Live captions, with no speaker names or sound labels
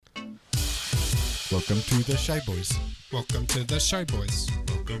Welcome to the Shy Boys. Welcome to the Shy Boys.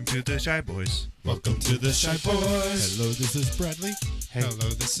 Welcome to the Shy Boys. Welcome to the Shy Boys. Hello, this is Bradley. Hello,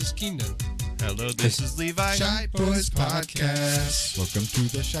 this is Keenan. Hello, this is Levi. Shy Boys Podcast. Welcome to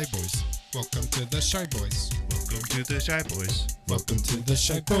the Shy Boys. Welcome to the Shy Boys. Welcome to the Shy Boys. Welcome to the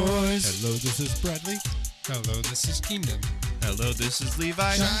Shy Boys. Hello, this is Bradley. Hello, this is Keenan. Hello, this is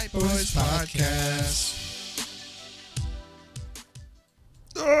Levi. Shy Boys Podcast.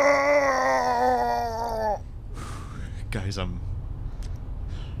 Guys, I'm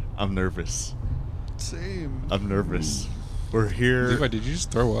nervous. Same. I'm nervous. We're here. Levi, did you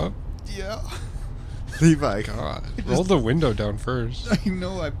just throw up? Yeah. Levi. God. Roll the window down first. I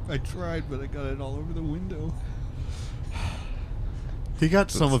know. I tried, but I got it all over the window. He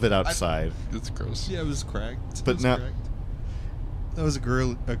got some of it outside. That's gross. Yeah, it was cracked. It But was now- cracked. That was a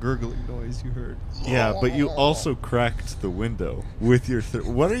gurgling noise you heard. Yeah, but you also cracked the window with your.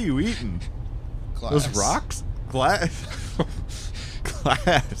 What are you eating? Glass. Those rocks? Glass.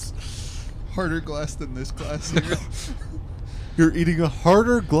 Glass. Harder glass than this glass here. You're eating a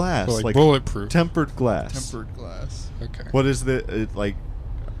harder glass, So, like like bulletproof. tempered glass. Tempered glass. Okay. What is the like?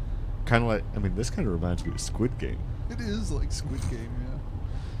 Kind of like. I mean, this kind of reminds me of Squid Game. It is like Squid Game, yeah.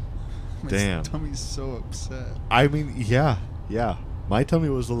 My Damn. tummy's so upset. I mean, yeah. My tummy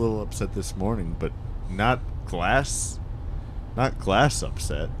was a little upset this morning, but not glass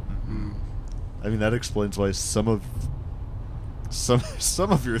upset. Mm. I mean, that explains why some of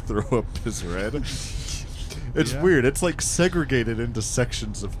your throw up is red. It's Yeah. weird. It's like segregated into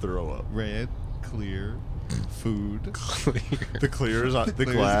sections of throw up. Red, clear, food. The clear is on the Clear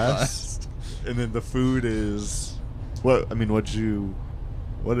is glass, and then the food is what? I mean, what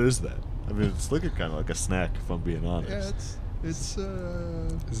is that? I mean, it's looking kind of like a snack, if I'm being honest. Yeah, it's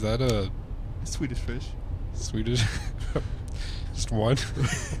Is that a Swedish fish. Swedish? Just one?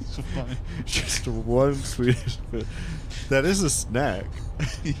 It's fine. Just one Swedish fish. That is a snack.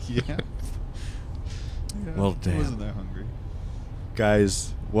 Yeah. Well, I damn. wasn't that hungry.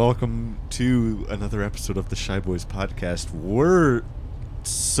 Guys, welcome to another episode of the Shy Boys Podcast. We're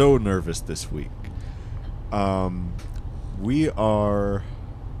so nervous this week. We are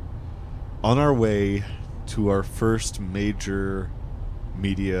on our way to our first major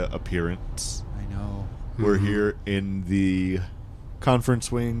media appearance. I know. We're Mhm. here in the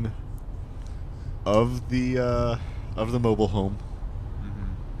conference wing of the mobile home.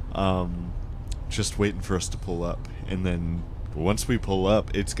 Mm-hmm. Just waiting for us to pull up, and then once we pull up,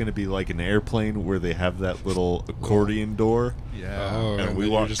 it's gonna be like an airplane where they have that little accordion door, Yeah. Oh, and and we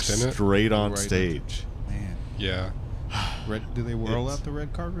then walk you're just in it? straight on Right. stage. Man. Yeah. Red, do they whirl It's- out the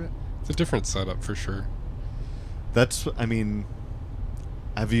red carpet? It's a different setup for sure. That's, I mean,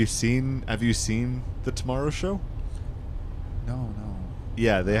 have you seen the Tomorrow Show? No.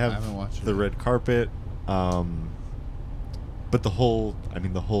 Yeah, they I have haven't watched the it. red carpet, but the whole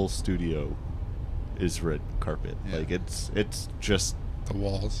studio is red carpet. Yeah. Like it's just The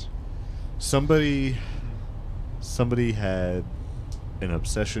walls. somebody had an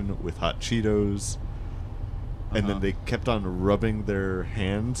obsession with hot Cheetos, and then Uh-huh. they kept on rubbing their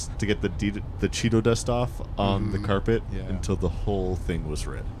hands to get the Cheeto dust off on the Mhm. carpet Yeah. until the whole thing was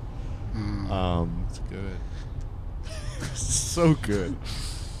red. Mm. It's good. So good.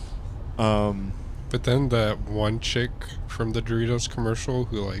 But then that one chick from the Doritos commercial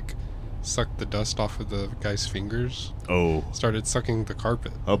who like sucked the dust off of the guy's fingers Oh, started sucking the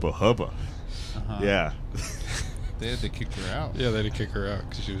carpet. hubba hubba. Uh-huh. Yeah. They had to kick her out. Yeah, they had to kick her out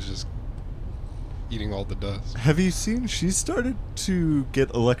because she was just eating all the dust. Have you seen she started to get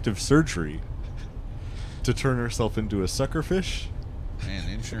elective surgery to turn herself into a suckerfish? Man,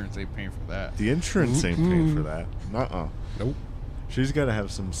 insurance ain't paying for that. The insurance ain't paying for Mm-mm. that. Nuh-uh. Nope. She's got to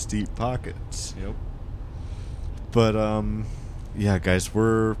have some steep pockets. Yep. But yeah, guys,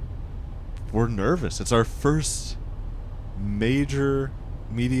 we're nervous. It's our first major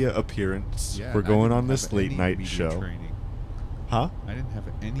media appearance. Yeah, We're and I going didn't on this have late any night media show. Training. Huh? I didn't have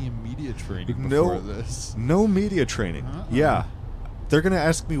any media training No, before this. no media training. Uh-uh. Yeah, they're gonna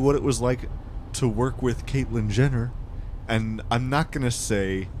ask me what it was like to work with Caitlyn Jenner, and I'm not gonna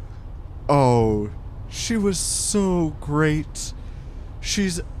say, "Oh, she was so great.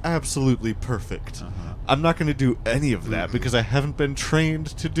 She's absolutely perfect." Uh-huh. I'm not gonna do any of that because I haven't been trained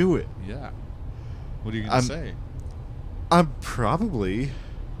to do it. Yeah. What are you gonna I'm- say? I'm probably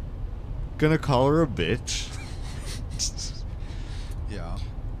gonna call her a bitch Yeah.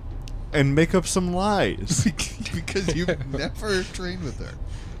 and make up some lies. Because you've never trained with her,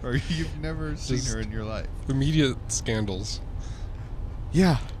 or you've never seen Just- her in your life. The media scandals.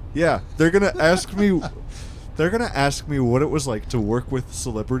 Yeah. They're gonna ask me. They're gonna ask me what it was like to work with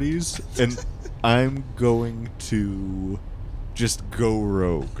celebrities and I'm going to just go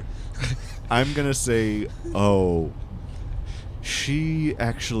rogue. I'm gonna say, oh, she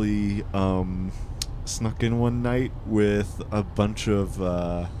actually snuck in one night with a bunch of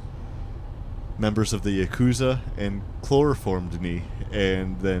members of the Yakuza and chloroformed me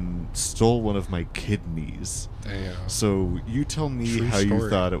and then stole one of my kidneys. Damn. So you tell me True how you story.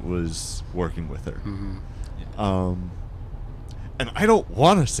 thought it was working with her. Mhm. And I don't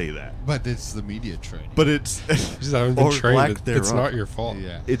want to say that, But it's the media training. but it's You just haven't been or trained. lack It's thereof. not your fault.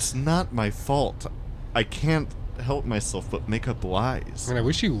 Yeah. It's not my fault. I can't help myself but make up lies. I mean, I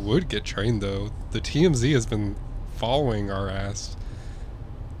wish you would get trained though. The TMZ has been following our ass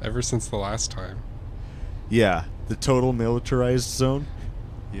ever since the last time. Yeah, the total militarized zone.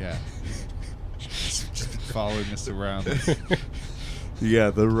 Yeah. Just following us around. Yeah,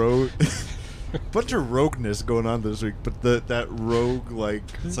 the rogue. Bunch of rogueness going on this week, but that rogue like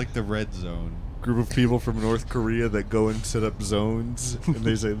It's like the red zone. group of people from North Korea that go and set up zones, and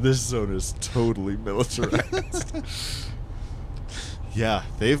they say this zone is totally militarized. Yeah,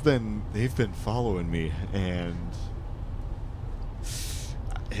 they've been following me, and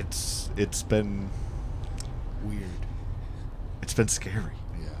it's been Weird. it's been scary.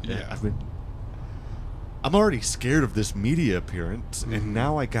 Yeah. Yeah. I'm already scared of this media appearance, Mhm. and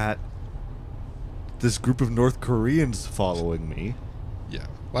now I got this group of North Koreans following me. Yeah.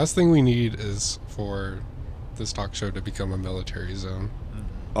 Last thing we need is for this talk show to become a military zone.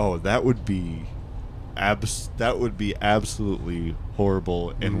 Oh, that would be absolutely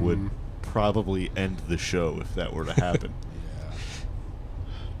horrible and would Mhm. probably end the show if that were to happen. Yeah.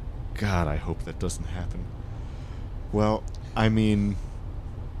 God, I hope that doesn't happen. Well, I mean,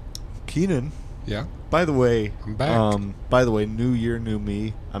 Keenan, Yeah. by the way, I'm back. new year, new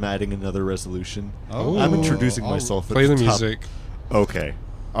me. I'm adding another resolution. Oh. I'm introducing Oh, myself Play at the the top. music. Okay.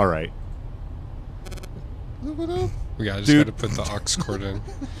 All right. Yeah, I just Dude. gotta put the aux cord in. Yeah,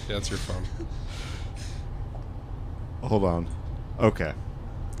 that's your phone. Hold on. Okay.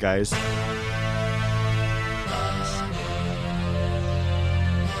 Guys.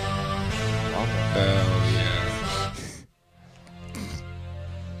 Hell yeah.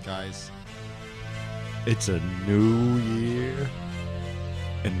 Guys. It's a new year,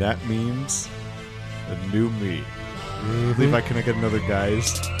 and that means a new me. Mhm. Levi, can I get another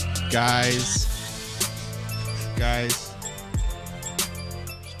guys? Guys. Guys.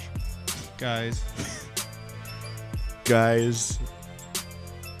 Guys. Guys,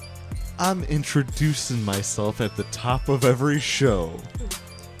 I'm introducing myself at the top of every show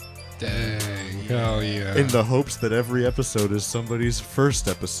Dang. Hell yeah. in the hopes that every episode is somebody's first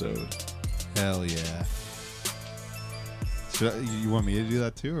episode. Hell yeah. You want me to do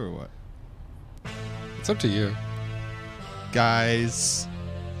that too, or what? It's up to you. Guys.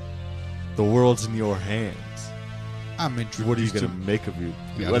 The world's in your hands. I'm introduced What are you to- going to make of you?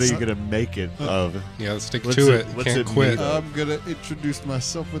 Yeah, What are that's you going to make it of? Yeah, stick What's to it- it. what's Can't it quit. made of? I'm gonna introduce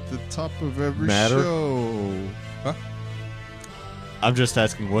myself at the top of every Matter? show. Huh? I'm just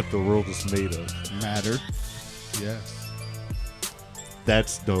asking what the world is made of. Matter. Yes.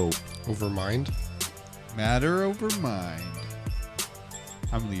 That's dope. Over mind. Matter over mind.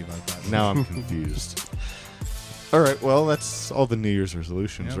 I'm Levi, by the way. Now I'm confused. All right, well, that's all the New Year's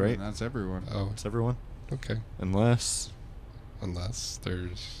resolutions, Yeah, right? That's everyone. Oh, That's everyone? okay. Unless, Unless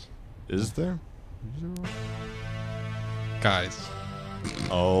there's is there? guys.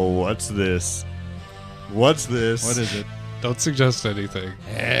 Oh, what's this? What's this? What is it? Don't suggest anything.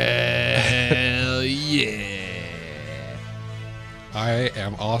 Hell yeah. I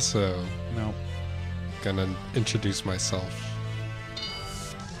am also No. gonna introduce myself.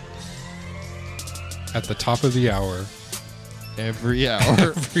 At the top of the hour. Every hour.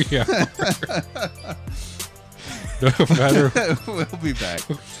 Every hour. No matter We'll be back.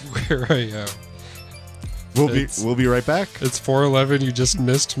 where I am. It's- We'll be right back. It's 4:11. You just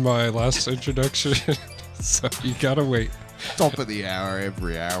missed my last introduction. So you gotta wait. Top of the hour,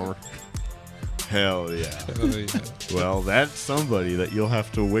 every hour. Hell yeah. Hell yeah. Well, that's somebody that you'll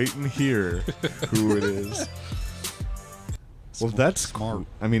have to wait and hear who it is. Well, that's smart. cool.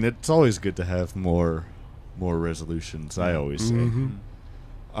 I mean, it's always good to have more resolutions. I always say.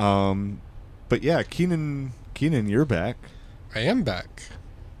 Mhm. But yeah, Keenan, you're back. I am back.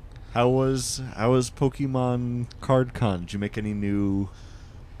 How was Pokemon Card Con? Did you make any new?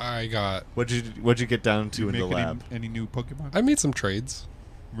 I got. What'd you get down to in the lab? Any new Pokemon? I made some trades.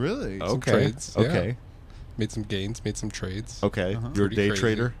 Really? Some Okay. trades, yeah. Okay. Made some gains. Made some trades. Okay. Uh-huh. You're a Pretty day crazy.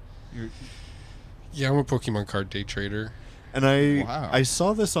 trader. You're- Yeah, I'm a Pokemon card day trader. And I Wow. I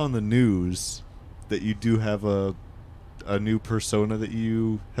saw this on the news that you do have a new persona that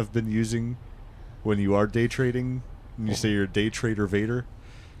you have been using when you are day trading, and you say you're day trader Vader.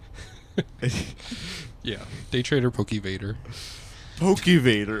 Yeah, day trader Pokevader.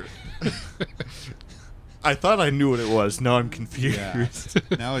 Pokevader. I thought I knew what it was. Now I'm confused. Yeah.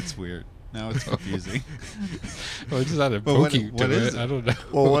 Now it's weird. Now it's confusing. Well, I just added But Poke what to is it. it? I don't know.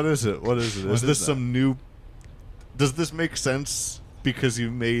 Well, what is it? What is it? What Is is this that? some new? Does this make sense because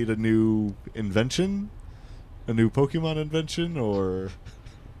you made a new invention, a new Pokemon invention, or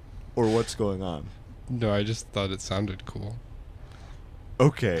what's going on? No, I just thought it sounded cool.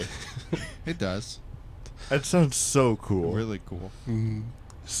 Okay, It does. that sounds so cool. Really cool. Mm.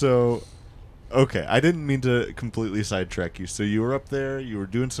 So, okay, I didn't mean to completely sidetrack you. So you were up there, you were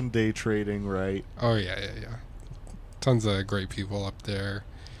doing some day trading, right? Oh yeah. Tons of great people up there.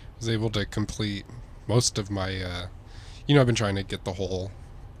 Was able to complete most of my. I've been trying to get the whole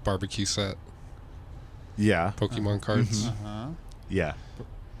barbecue set Yeah, Pokemon cards. Mhm. Uh-huh. yeah.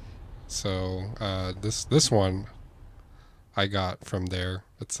 So this one I got from there.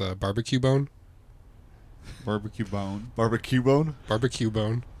 It's a barbecue bone. Barbecue bone. Barbecue bone. Barbecue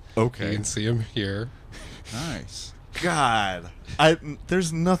bone. You Okay. can see him here. Nice. God,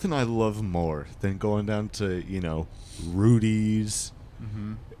 there's nothing I love more than going down to Rudy's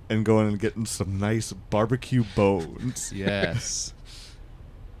Mm-hmm. and going and getting some nice barbecue bones. Yes.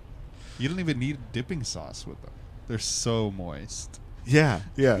 You don't even need dipping sauce with them. They're so moist. Yeah,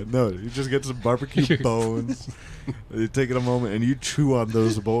 no, you just get some barbecue bones. You take it a moment and you chew on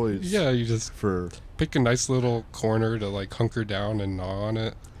those boys. Yeah, you just For pick a nice little corner to like hunker down and gnaw on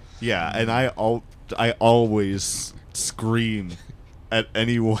it. yeah, and I always scream at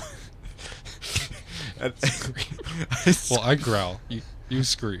anyone. Well, I growl. You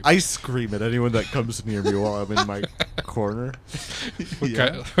scream. I scream at anyone that comes near me while I'm in my corner.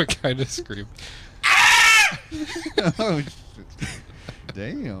 What kind of scream? Oh, shit.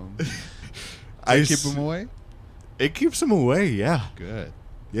 Damn. I Keep them away? It keeps them away. Yeah. Good.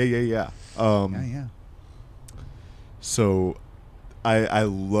 Yeah. Yeah. So, I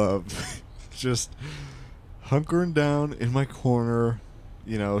love just hunkering down in my corner.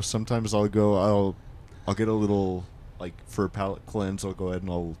 Sometimes I'll get a little, like, for a palate cleanse, I'll go ahead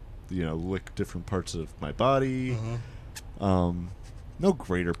and I'll lick different parts of my body. No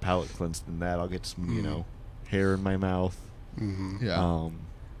greater palate cleanse than that. I'll get some hair in my mouth. Mm-hmm. Yeah.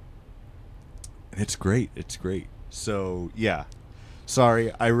 And it's great. It's great. So yeah.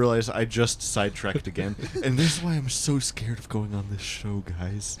 Sorry, I realize I just sidetracked again, and this is why I'm so scared of going on this show,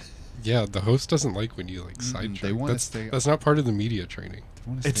 guys. Yeah, the host doesn't like when you like Mm-mm, sidetrack. they wanna That's stay- that's not part of the media training. I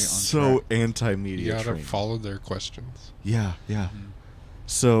wanna It's stay on so track. You anti-media gotta training. follow their questions. Yeah. Mhm.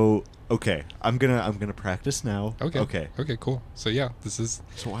 So okay, I'm gonna practice now. Okay. Okay. Cool. So yeah, this is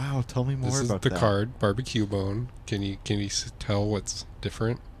So wow, tell me more this is about the that. card barbecue bone. Can you tell what's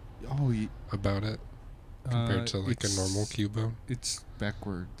different Oh, about it compared to like a it's- normal Cubone? It's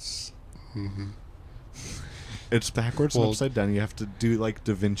backwards. Mm-hmm. It's backwards Well- and upside down. You have to do like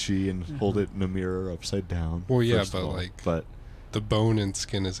Da Vinci and hold it in a mirror upside down. Well, yeah, first of but, all. like- but The bone and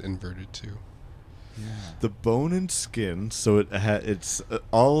skin is inverted too. Yeah. the bone and skin, so it's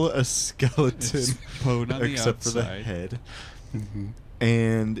all a skeleton It's bone on the except for the outside. head, Mm-hmm.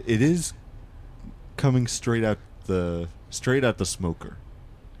 and it is coming straight out the smoker.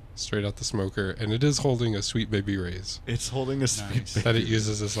 Straight out the smoker, and it is holding a sweet baby rays It's holding a sweet Nice. baby. that it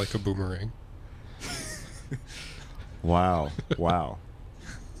uses as like a boomerang. Wow.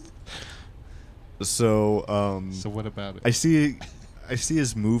 So So what about it? I see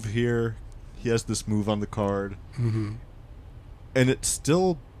his move here. He has this move on the card, Mm-hmm. and it's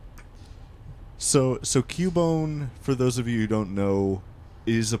still so Cubone, for those of you who don't know,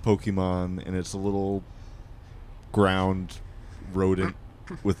 is a Pokemon, and it's a little ground rodent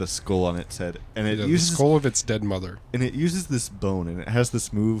with a skull on its head, and it The uses skull of its dead mother. this bone, and it has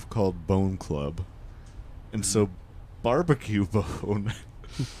this move called Bone Club, and so Barbecue Bone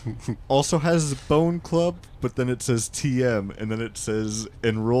also has Bone Club, but then it says TM, and then it says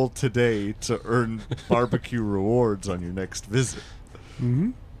enroll today to earn barbecue rewards on your next visit.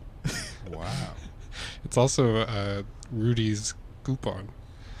 Mm-hmm. Wow. It's also Rudy's coupon.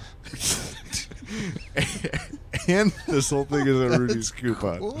 And this whole thing is a Rudy's That's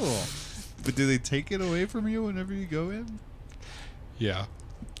coupon. Cool. But do they take it away from you whenever you go in? Yeah.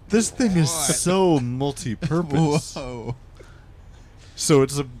 This thing is What? so multi-purpose. Whoa. So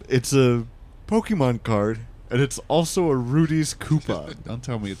it's a Pokemon card, and it's also a Rudy's coupon. Don't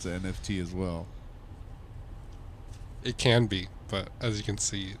tell me it's an NFT as well. It can be, but as you can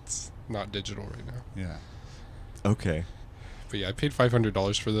see, it's not digital right now. Yeah. Okay, But yeah, I paid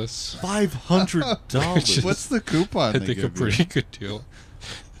 $500 for this. $500. What's the coupon I they think a give pretty you? good deal.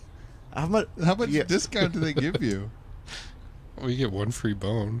 How much? How much yeah. discount do they give you? Well, you get one free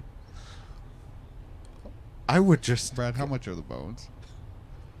bone. I would just. Brad, how much are the bones?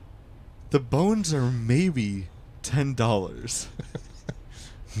 The bones are maybe $10.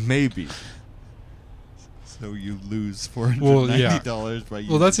 Maybe. So you lose $490 Well, yeah. by using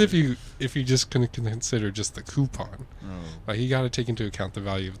Well, that's it. if you just gonna consider just the coupon. Oh. Like you got to take into account the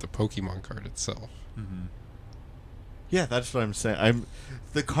value of the Pokemon card itself. Mm-hmm. Yeah, that's what I'm saying.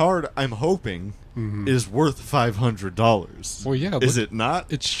 The card I'm hoping Mhm. is worth $500. Well, yeah, Is look- it not?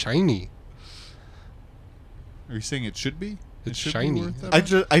 It's shiny. Are you saying it should be? It's should shiny. Be worth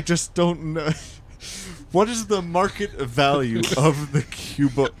that much? I just don't know. What is the market value of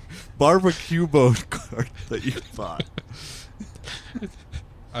the barbecue bone card that you bought?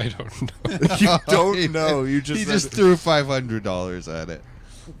 I don't know. You don't know. You just he said just it. threw $500 at it.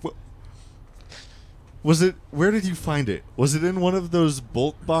 Was it? Where did you find it? Was it in one of those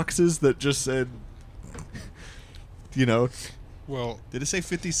bulk boxes that just said, you know? Well, Did it say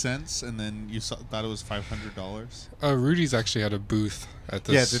 50 cents and then you thought it was $500? Rudy's actually had a booth at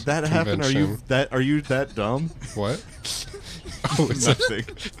Yeah. this Did that happen? Are you that dumb? What? Oh, it's Nothing.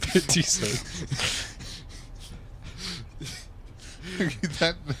 50 cents. Are you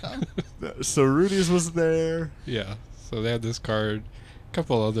that bad? So Rudy's was there. Yeah. So they had this card. A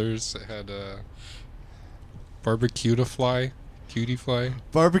couple others. It had Barbecue to Fly. Cutie Fly.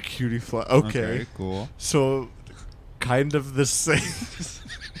 Barbecue fly. Okay. Cool. So, kind of the same.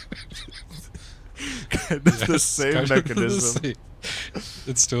 kind of the Yes, same kind of the mechanism. same.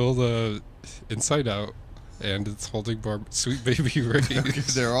 It's still the Inside Out, and it's holding Sweet Baby Ray's. Okay,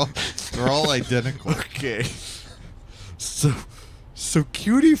 they're all identical. Okay. So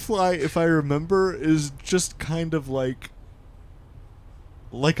Cutie Fly, if I remember, is just kind of like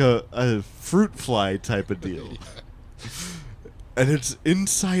a fruit fly type of deal. And it's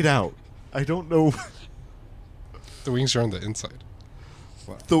inside out. I don't know. The wings are on the inside.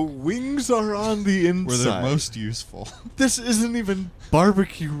 The wings are on the inside. Where they're most useful. This isn't even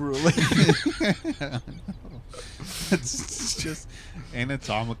barbecue related. It's just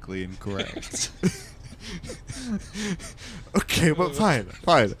anatomically incorrect. Okay, but fine.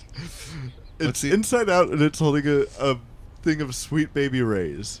 What's It's the- inside out and it's holding a thing of Sweet Baby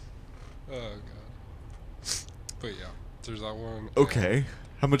Ray's. Oh god. But yeah, there's that one. Okay.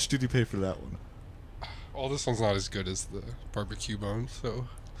 How much did you pay for that one? Well, this one's not as good as the barbecue bone, so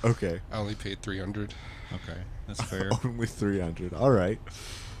Okay. I only paid $300. Okay, that's fair. Only 300. All right.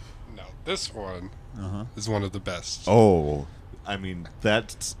 Now this one Uh-huh. is one of the best. Oh, I mean,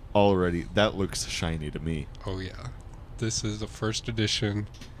 that looks shiny to me. Oh yeah, this is the first edition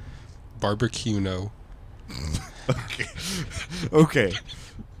Barbecuno. Okay. Okay.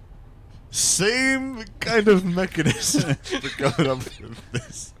 Same kind of mechanism for coming up with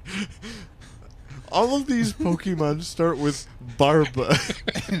this. All of these Pokemon start with Barba.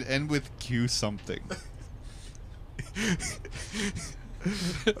 And end with Q something.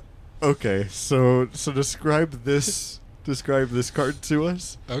 Okay, so describe this card to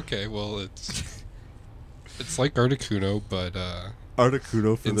us. Okay, well it's like Articuno, but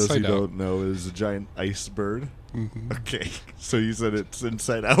Articuno, for those who Inside Out. don't know, is a giant ice bird. mhm. Okay, so you said it's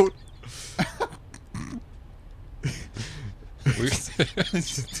inside out.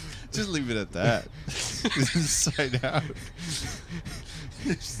 Just leave it at that. It's inside out.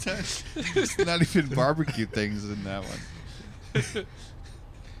 It's not even barbecue things in that one.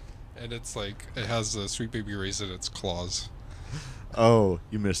 And it's like it has a Sweet Baby Ray's in its claws. Oh,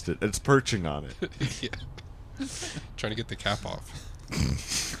 you missed it. It's perching on it. Yeah. Trying to get the cap off.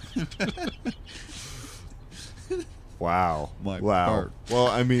 Wow. My wow. bark. Well,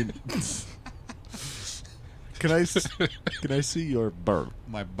 I mean, can I see your bird?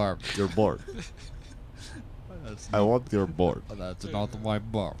 My bark. Your board. That's I want your board. That's not my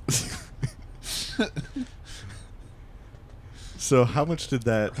bark. So how much did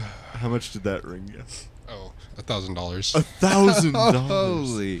that ring you? Oh, $1,000. $1,000.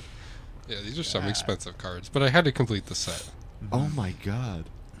 Holy. Yeah, these are some God. expensive cards, but I had to complete the set. Oh my god.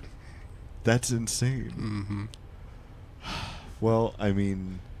 That's insane. Mm-hmm. Well, I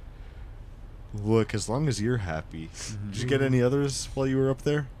mean, look, as long as you're happy. Did you get any others while you were up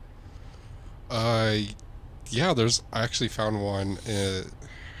there? Yeah, I actually found one.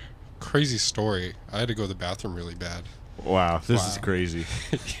 Crazy story. I had to go to the bathroom really bad. Wow, this is Wow. crazy.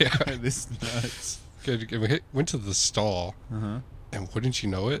 Yeah. This is nuts. We went to the stall, Uh-huh. and wouldn't you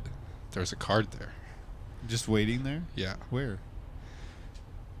know it, there was a card there. Just waiting there? Yeah, Where?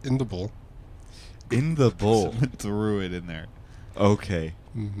 in the bowl. In the bowl. Someone threw it in there. Okay.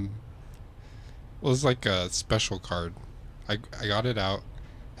 Mm-hmm. Well, it's like a special card. I got it out,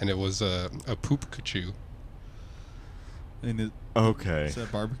 and it was a poop-kachu. And Okay. is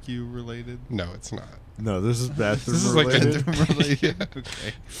that barbecue related? No, it's not. No, this is bathroom This is like a related. different- related. Yeah.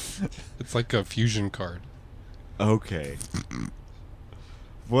 Okay. It's like a fusion card. Okay.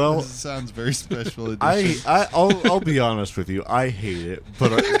 Well, This sounds very special edition. I'll be honest with you. I hate it, but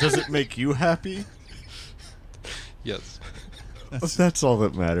does it make you happy? Yes. That's all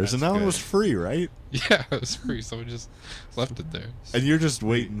that matters. And that's that one was good. free, right? Yeah, it was free, so we just left it there. And you're just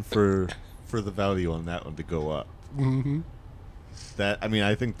waiting for the value on that one to go up. Mm-hmm.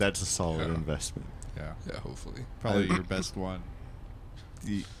 I think that's a solid Yeah. investment. Yeah. Yeah, hopefully. Probably your best one.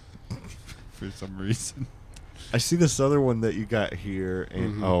 For some reason. I see this other one that you got here,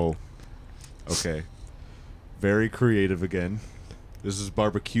 and Mhm. okay, very creative again. This is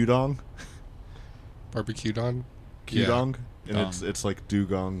barbecue dong, Barbecue Don? Qdong, and Dong. it's like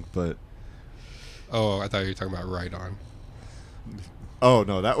dugong, but Oh, I thought you were talking about Right On. oh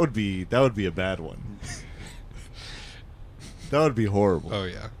no, that would be a bad one. That would be horrible. Oh,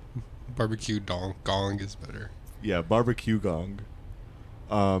 yeah. Barbecue Gong is better. Yeah, barbecue gong.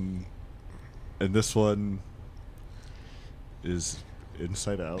 And this one is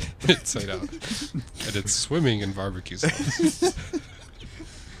Inside Out. Inside Out. And it's swimming in barbecue sauce.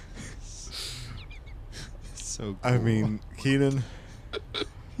 So cool. I mean, Keenan,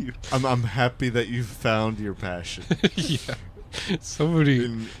 I'm happy that you found your passion. Yeah. So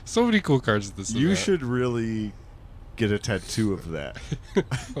many cool cards at this You event. should really get a tattoo of that.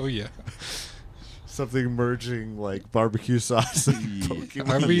 Oh, yeah. Something merging like barbecue sauce and Yeah.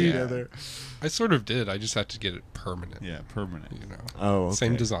 Pokemon I mean- together. I sort of did. I just had to get it permanent. Yeah, permanent. You know. Oh, okay.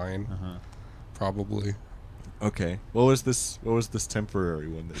 Same design, Uh-huh. probably. Okay. What was this temporary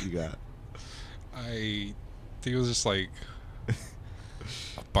one that you got? I think it was just like a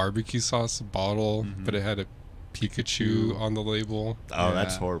barbecue sauce bottle, Mhm. but it had a Pikachu on the label. Oh,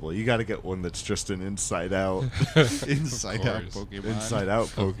 that's Yeah. horrible. You got to get one that's just an Inside Out, Inside Out course. Pokemon. Inside Out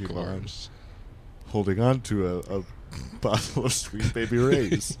Of Pokemon course. holding on to a bottle of Sweet Baby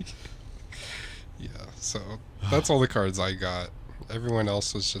Ray's. Yeah, so that's all the cards I got. Everyone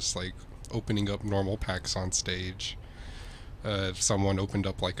else was just like opening up normal packs on stage. If someone opened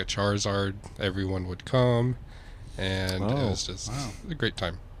up like a Charizard, everyone would come, and it Oh, was just wow. a great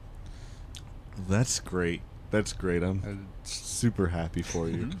time. That's great. That's great. I'm And- super happy for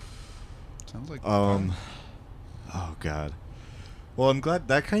you. Mhm. Sounds like Oh God. Well, I'm glad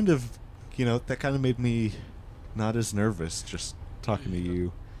that kind of made me not as nervous just talking to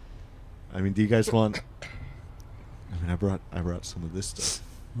you. I mean, do you guys want? I mean, I brought some of this stuff.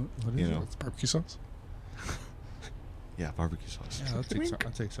 What You is know. it? It's barbecue sauce. Yeah, barbecue sauce. Yeah, I'll take some.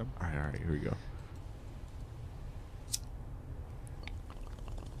 I'll take some. All right, here we go.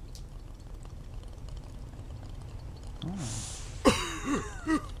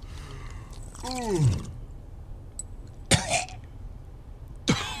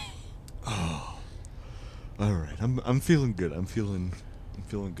 All right, I'm feeling good. I'm feeling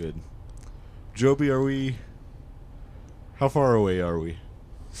good. Joby, are we? How far away are we?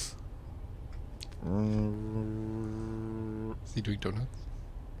 Is he doing donuts?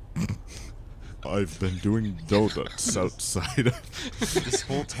 I've been doing donuts outside of This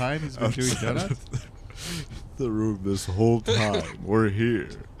whole time he's been doing outside donuts? of the room this whole time. We're here.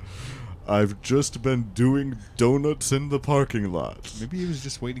 I've just been doing donuts in the parking lot. Maybe he was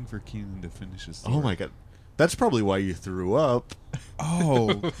just waiting for Keenan to finish his story. Oh my god. That's probably why you threw up.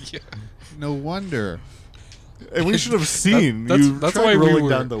 Oh, Yeah. no wonder. And we should have seen that's- you that's tried why we rolling were-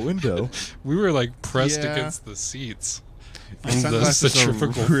 down the window. We were like pressed Yeah. against the seats. Your On the sunglasses are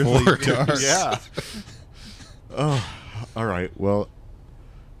centrifugal really force. dark. Yeah. Oh, all right. Well,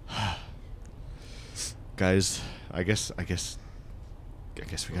 guys, I guess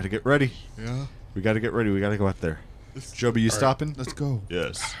we got to get ready. Yeah. We got to get ready. We got to go out there. Joby, you All right. stopping? Let's go.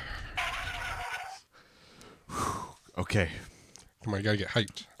 Yes. Okay. Come on, you gotta get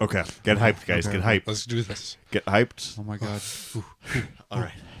hyped. Okay. Get hyped, guys. Okay. Get hyped. Let's do this. Get hyped. Oh my god. All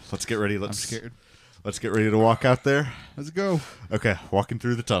right. Let's get ready. I'm Let's scared. Let's get ready to walk out there. Let's go. Okay. Walking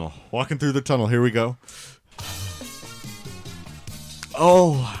through the tunnel. Walking through the tunnel. Here we go.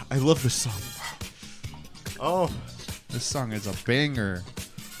 Oh, I love this song. Oh. This song is a banger.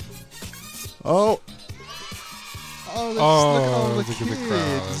 Oh. Oh, look Oh, at all the look at the kids.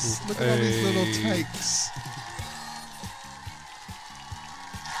 crowd. Look at all these little Hey. tykes.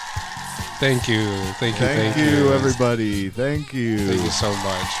 Thank you. Thank you. Thank you, everybody. Thank you. Thank you so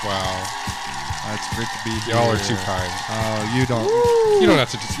much. Wow. It's great to be here. Y'all are too kind. Oh, you don't. You don't have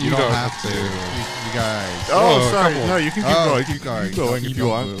to. You don't have to. You guys. Oh, Oh, a sorry. couple. No, you can keep Oh, going. keep going. Keep going You if you don't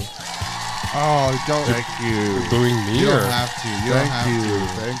want. move. Oh, don't. Thank you. Booing me You or don't have to. You Thank don't have you. to.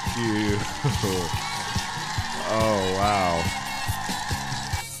 Thank you. Oh, wow.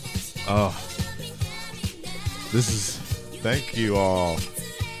 Oh. This is. Thank you all.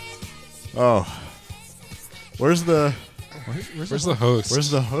 Oh. Where's the Where's the host? Where's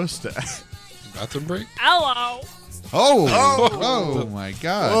the host at? bathroom break? Hello. Oh my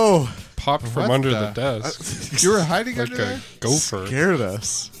God! Oh, Popped from What under the- the desk. You were hiding like under a there. gopher. scared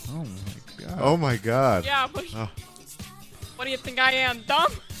us. Oh my God! Oh my God. Yeah, but Oh. what do you think I am,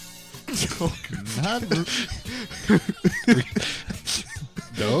 dumb? Not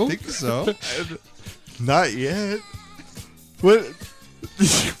No? think so. Not yet. What?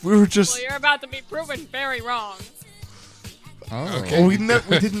 We were just. Well, you're about to be proven very wrong. Oh, Okay. Well,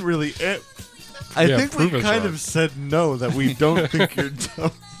 we didn't really. I Yeah, think we prove us kind wrong. of said no, that we don't think you're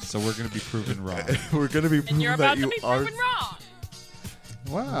dumb. So we're gonna be proven wrong. We're gonna be And you're proving that about to you be are. proven wrong.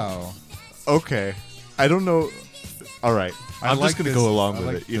 Wow. Okay. I don't know. All right. I I'm like just gonna this- go along I with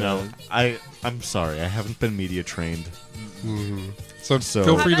like it. You know, I'm sorry. I haven't been media trained. Mhm. So, So-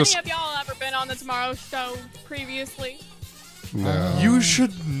 feel Have free any to. of y'all ever been on the Tomorrow Show previously? No. You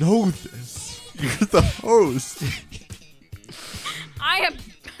should know this. You're the host. I have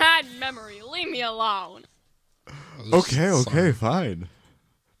bad memory. Leave me alone. Okay, fine.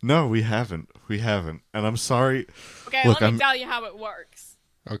 No, we haven't. We haven't. And I'm sorry. Okay, Look, let me I'm- tell you how it works.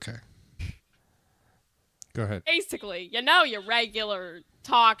 Okay. Go ahead. Basically, you know your regular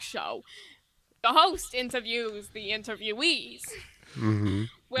talk show. The host interviews the interviewees. Mm-hmm.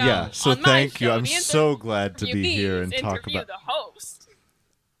 Well, Yeah, so on my thank you. show, I'm the so glad to be here and interviewees talk interview about. the host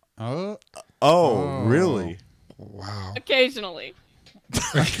Oh, Oh, really? Wow. occasionally.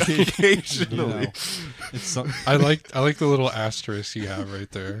 Occasionally. it's some, I like the little asterisk you have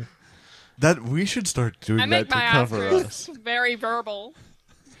right there. That we should start doing I that make to my cover asterisks us. very verbal.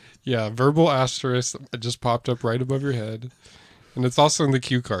 Yeah, verbal asterisk just popped up right above your head, and it's also in the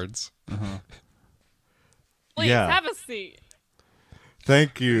cue cards. Please Yeah. have a seat.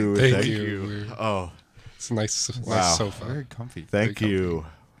 Thank you. Thank you. We're- Oh, It's a nice Wow. sofa. very comfy. thank Very you.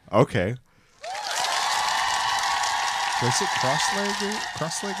 Okay. So is it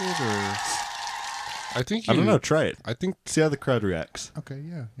cross-legged, or? I think I don't know. Try it. I think See how the crowd reacts. Okay,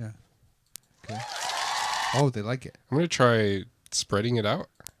 yeah. Okay. Oh, they like it. I'm gonna try spreading it out.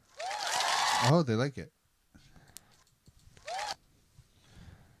 Oh, they like it.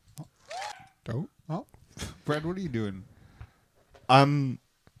 Oh, Oh, Brad, what are you doing? I'm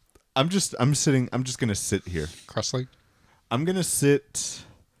just gonna sit here. cross leg. I'm gonna sit.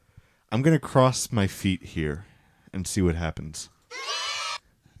 I'm gonna cross my feet here and see what happens.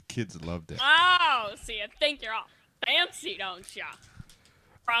 Kids loved it. Oh, see, I think you're all fancy, don't ya?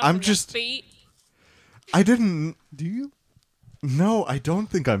 Crossing I'm your just- feet. I didn't. Do you? No, I don't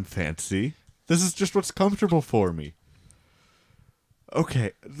think I'm fancy. This is just what's comfortable for me.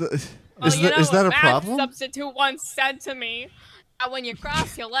 Okay. Well, you know is that what a math problem? substitute once said to me that when you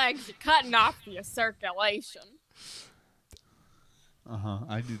cross your legs, you're cutting off your circulation.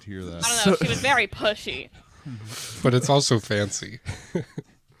 I did hear that. I don't know. So- She was very pushy. But it's also fancy.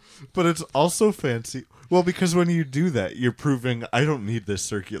 But it's also fancy. Well, because when you do that, you're proving I don't need this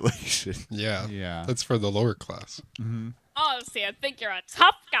circulation. Yeah. Yeah. That's for the lower class. Oh, see, I think you're a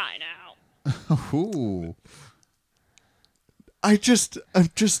tough guy now. Ooh. I'm just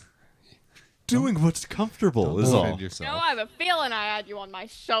doing what's comfortable is Don't all. offend You know, yourself. I have a feeling I had you on my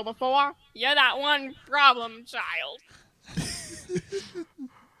show before. You're that one problem child.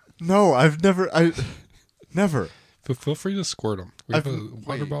 No, I've never. Never. But feel free to squirt them. We have I've- a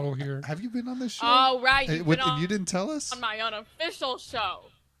water wait. bottle here. Have you been on this show? Oh, right. Hey, You've what, been and you didn't tell us? on my unofficial show.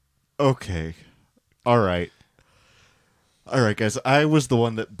 Okay. All right. All right, guys. I was the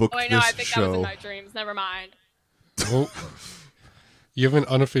one that booked Oh, wait, no, this I think that was in show. my dreams. Never mind. Oh, you have an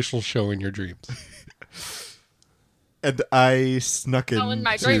unofficial show in your dreams. And I snuck Oh, in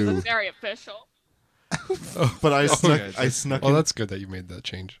my dreams, into. it's very official. But I snuck. Okay, I snuck. Well, in, that's good that you made that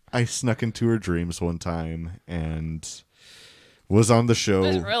change. I snuck into her dreams one time and was on the It was show.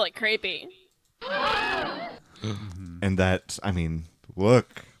 really creepy. And that, I mean,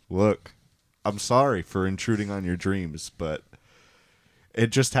 look. I'm sorry for intruding on your dreams, but it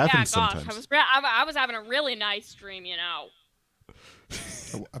just Yeah, happens gosh, sometimes. I was having a really nice dream, you know.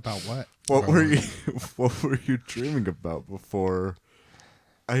 About what? What were you? What were you dreaming about before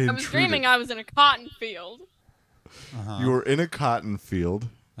I I intruded? was dreaming I was in a cotton field. You were in a cotton field.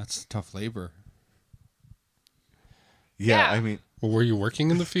 That's tough labor. Yeah, Yeah. I mean, Well, were you working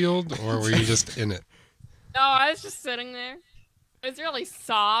in the field or were you just in it? No, I was just sitting there. It was really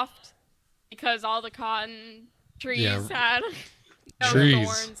soft because all the cotton trees Yeah. had No Trees.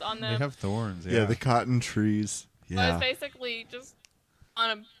 thorns on They them. have thorns. Yeah, the cotton trees. But Yeah. it's basically just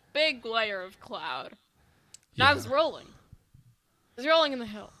on a big layer of cloud. And Yeah. I was rolling. I was rolling in the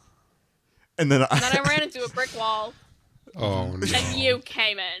hill. And then And then I ran into a brick wall, Oh no. and you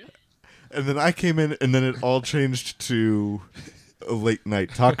came in. and then I came in, and then it all changed to a late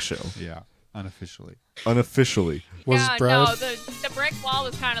night talk show, Yeah, unofficially. unofficially. Was Yeah, Brad? no, the brick wall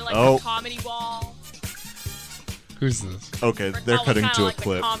was kind of like Oh. the comedy wall. Who's this? Okay, Brick they're wall was cutting kinda to a like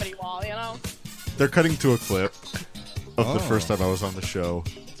clip. The comedy wall, you know. They're cutting to a clip of the Oh. first time I was on the show.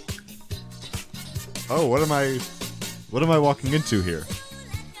 Oh, what am I walking into here?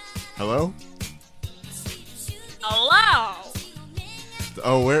 Hello? Hello.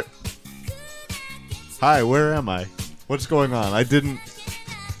 Oh, where? Hi, where am I? What's going on? I took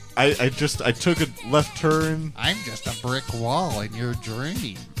a left turn. I'm just a brick wall in your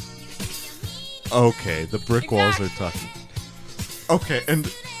dream. Okay, the brick walls are talking. Okay,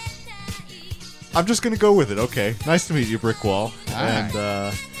 and I'm just gonna go with it. Okay, nice to meet you, brick wall, Hi. and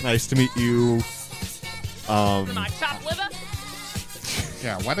nice to meet you. For my chopped liver.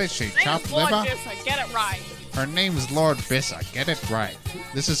 Yeah, what is she? Name Chopped is Lord liver? Bissa, get it right. Her name's Lord Bissa. Get it right.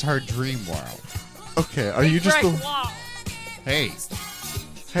 This is her dream world. Okay, are you just brick the? wall. Hey,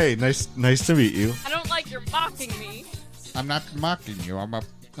 Hey, nice to meet you. I don't like your mocking me. I'm not mocking you. I'm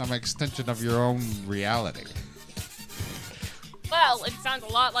an extension of your own reality. Well, it sounds a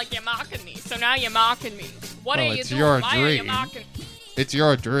lot like you're mocking me. So now you're mocking me. What Well, are you it's doing? your Why are you dream. mocking me? It's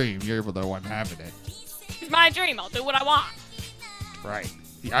your dream. You're the one having it. It's my dream. I'll do what I want. Right.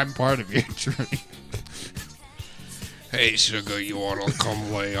 I'm part of your dream. Hey, sugar, you wanna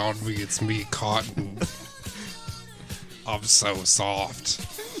come lay on me? It's me, Cotton. I'm so soft.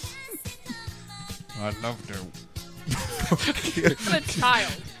 I'd love to. What a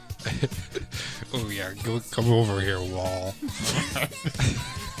child. Oh yeah, come over here, Wall.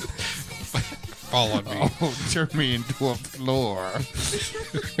 Follow me. Oh, turn me into a floor.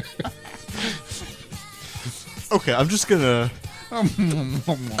 Okay, I'm just gonna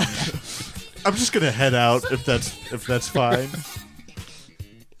head out if that's fine.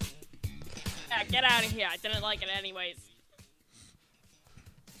 Yeah, get out of here. I didn't like it anyways.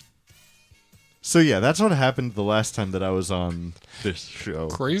 So yeah, that's what happened the last time that I was on this show.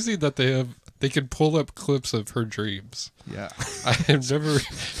 Crazy that they can pull up clips of her dreams. Yeah. I have never.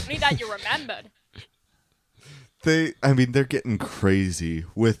 Only that you remembered. They're getting crazy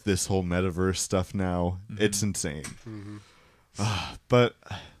with this whole metaverse stuff now. Mm-hmm. It's insane. But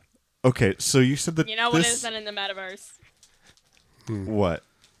okay, so you said that You know what this, isn't in the metaverse? what?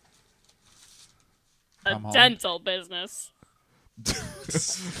 The Come home. dental business. Good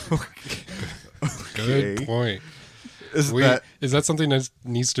Okay. point. Is Wait, that is that something that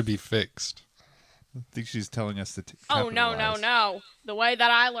needs to be fixed? I think she's telling us to. Oh, no. capitalize. The way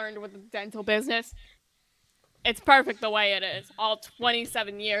that I learned with the dental business, it's perfect the way it is. All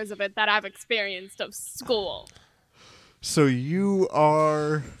 27 years of it that I've experienced of school. so? You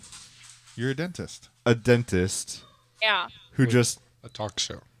are You're a dentist. a dentist Yeah. who just A talk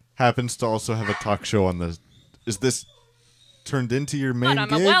show. happens to also have a talk show on the. Is this turned into your main But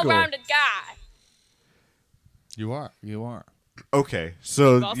I'm a gig? well-rounded guy. You are. You are. Okay,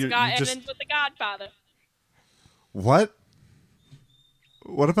 so I've also you got just innings with the Godfather. what?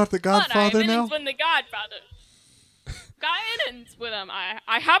 What about the But I have Godfather now? innings with the Godfather. Got innings with him.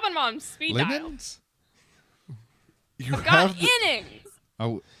 I have him on speed dial. Linens? You Got have the- innings.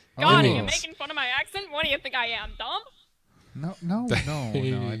 Oh. God, are you Innings. making fun of my accent? What do you think I am, dumb? No,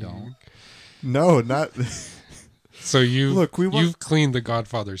 I don't. no, not. So Look, we want- you've cleaned the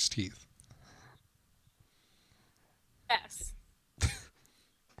Godfather's teeth. Yes.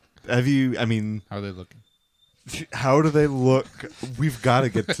 Have you? I mean, How are they looking? how do they look? We've got to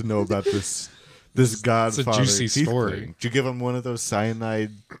get to know about this Godfather juicy teeth story. cleaning. Did you give him one of those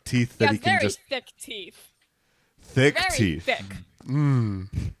cyanide teeth that Yeah, he can very just thick teeth. thick Very teeth? thick. Mmm.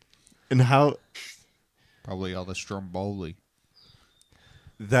 And how Probably all the Stromboli.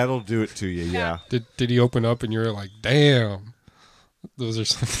 that'll do it to you? Yeah. Did he open up and you're like, damn, those are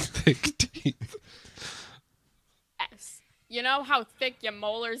some thick teeth. Yes. You know how thick your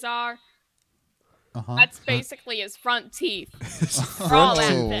molars are? Uh-huh. That's basically his front teeth. They're all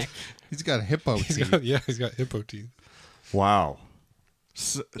that Oh, thick. he's got hippo He's teeth. got, he's got hippo teeth. Wow.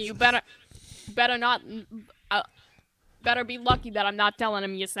 You better not. Better be lucky that I'm not telling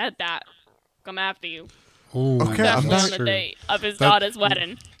him you said that. Come after you. Ooh, Okay, I'm Especially not on the true. day of his That- daughter's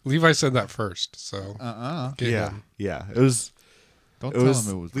wedding. Levi said that first, so get Yeah. him. Yeah. It was. Don't It tell was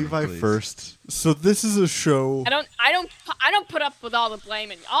him it was Levi me, please. first. So this is a show. I don't put up with all the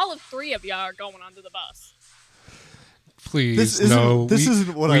blaming. All of three of you are going under the bus. Please, isn't- no. this we,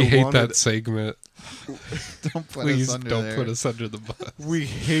 isn't what we I hate wanted. that segment. Don't put Please us under don't there. put us under the bus. We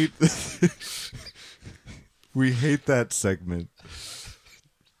hate we hate that segment.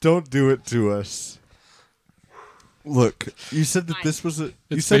 Don't do it to us. Look, you said that this was a. You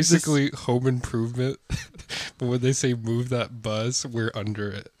It's said basically Home Improvement, but when they say move that bus, we're under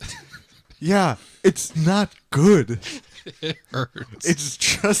it. Yeah, it's not good. It hurts. It's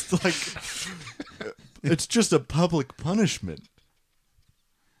just like it's just a public punishment.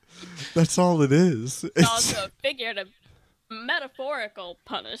 That's all it is. It's also a figurative, metaphorical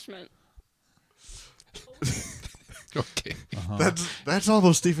punishment. Okay. That's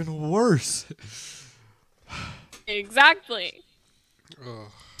almost even worse. Exactly.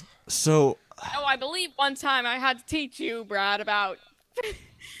 So Oh, I believe one time I had to teach you, Brad, about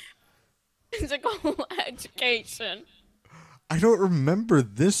physical education. I don't remember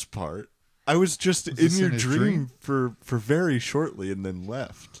this part. I was just in this your in his dream for very shortly and then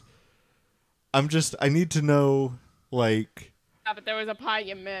left. I need to know, like, Yeah, but there was a part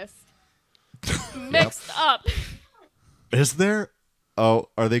you missed. Mixed up. is there? Oh,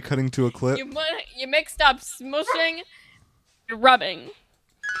 are they cutting to a clip? You mixed up smushing and rubbing.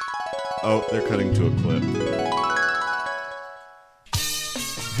 Oh, they're cutting to a clip.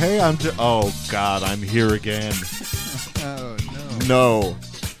 Hey, oh God, I'm here again. Oh no. No,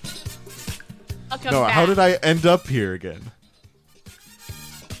 I'll come no. back. How did I end up here again?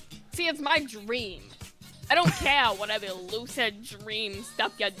 See, it's my dream. I don't care whatever lucid dream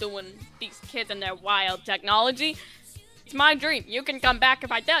stuff you're doing, these kids and their wild technology. It's my dream. You can come back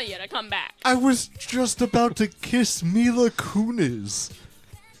if I tell you to come back. I was just about to kiss Mila Kunis.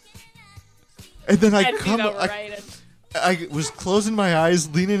 And then I That's come, overrated. I was closing my eyes,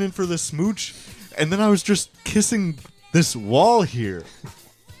 leaning in for the smooch, and then I was just kissing this wall here.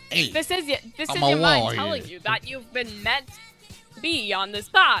 This is I'm your a mind lawyer. telling you that you've been meant to be on this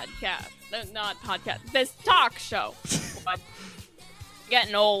podcast. Not podcast. This talk show. But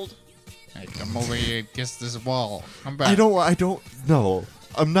getting old. Hey, come over here and kiss this wall. Come back. I don't know.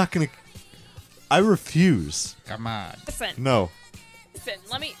 I'm not gonna. I refuse. Come on. Listen, No.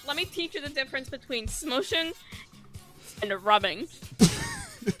 let me teach you the difference between smushing and rubbing.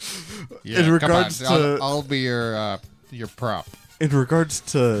 Yeah, In come regards on. to- I'll be your prop. In regards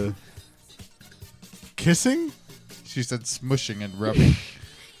to kissing, She said smushing and rubbing.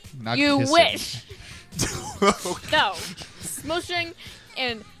 Not You kissing. wish. No, smushing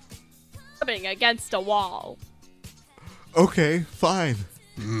and rubbing against a wall. okay, fine.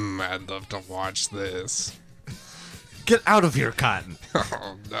 I'd love to watch this. Get out of here, Cotton.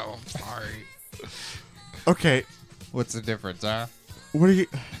 Oh no, sorry. Okay, What's the difference, huh? what are you?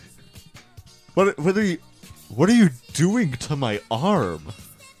 What are you doing to my arm?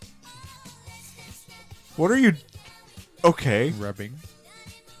 What are you? Okay, Rubbing.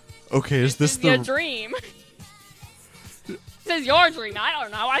 okay. Is this This is your the? dream. This is your dream. I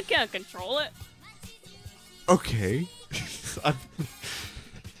don't know. I can't control it. Okay. I'm-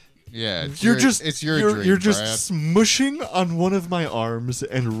 Yeah, it's You're your, just it's your you're, dream, you're just Brad. smushing on one of my arms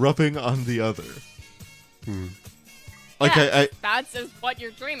and rubbing on the other. Like Yes, I that's just what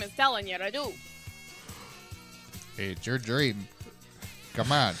your dream is telling you to do. It's your dream.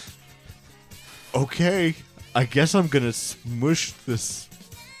 Come on. okay. I guess I'm gonna smush this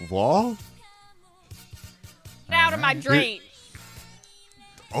wall. Get out of my dream.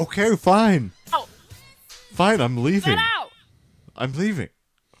 Okay, fine. Oh, Fine, I'm leaving. get out. I'm leaving.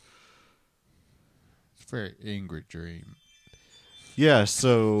 It's a very angry dream. Yeah,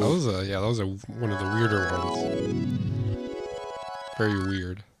 so That was one of the weirder ones. Very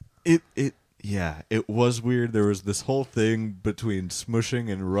weird. it was weird. There was this whole thing between smushing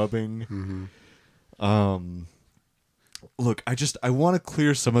and rubbing. Look, I want to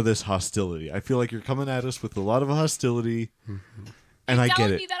clear some of this hostility. I feel like you're coming at us with a lot of hostility, and I get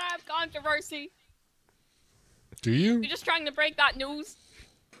Telling it. me that I have controversy. Do you? You're just trying to break that news.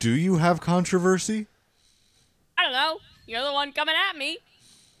 Do you have controversy? I don't know. You're the one coming at me.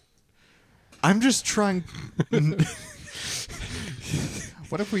 I'm just trying.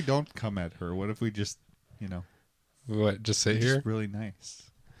 What if we don't come at her? What if we just, What? Just sit just here? really nice?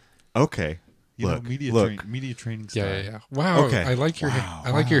 Okay. You Look, know, media look. media training style. Yeah. Wow. Okay. I like your Wow,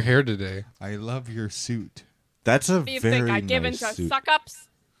 I like your wow. hair today. I love your suit. That's a What do you very think? I give nice into suit. suck ups?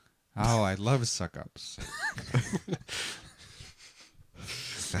 Oh, I love suck ups.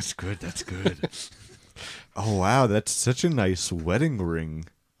 That's good. That's good. Oh wow, that's such a nice wedding ring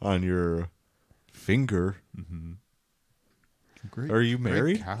on your finger. Great. Are you great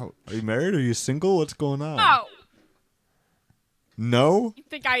married? couch. Are you married? Are you single? What's going on? Oh, No? you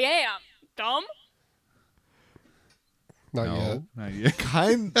think I am? Dumb? Not no, yet. not yet.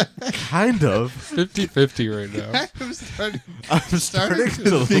 Kind of. 50-50 right now. I'm starting. I'm starting to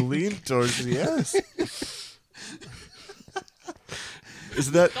to think- lean towards yes.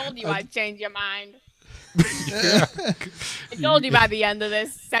 Is that Told you I'd change your mind. Yeah. I told you by the end of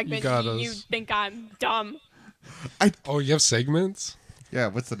this segment got you us. think I'm dumb. Oh, you have segments? Yeah.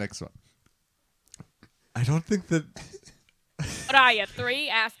 What's the next one? I don't think that What are you, 3?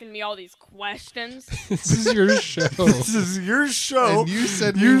 Asking me all these questions? This is your show. this is your show. And you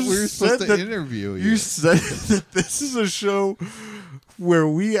said you we were said supposed to that- interview you. You said that this is a show where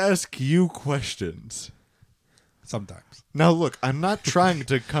we ask you questions. Sometimes. Now look, I'm not trying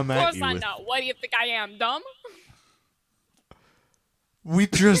to come Of at course you I with know. What do you think I am, dumb? we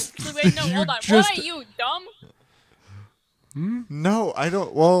just Wait, no, you hold on. just What are you, dumb? No, I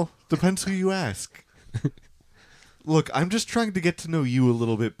don't. Well, depends who you ask. Look, I'm just trying to get to know you a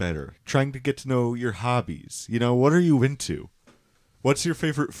little bit better. Trying to get to know your hobbies. You know, what are you into? What's your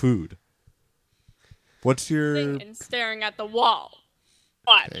favorite food? What's your Sitting and staring at the wall.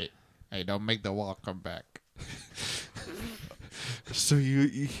 What? Hey, don't make the wall come back. So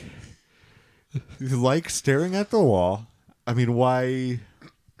you like staring at the wall? I mean, why?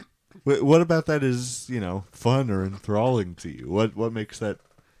 What about that is fun or enthralling to you? What makes that? I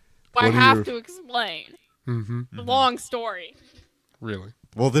What are have your- to explain. Mm-hmm. It's a long story. Really?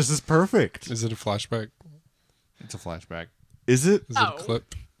 Well, this is perfect. Is it a flashback? It's a flashback. Is it? Is Oh. it a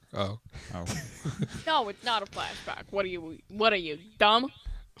clip? Oh. Oh. No, it's not a flashback. What are you, dumb?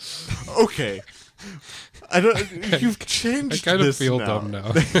 Okay. I don't. You've I changed. kind of this feel now. dumb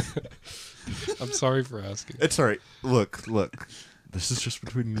now. I'm sorry for asking. It's all right. Look. This is just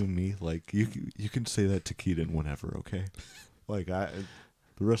between you and me. Like you can say that to Keaton whenever, okay? Like the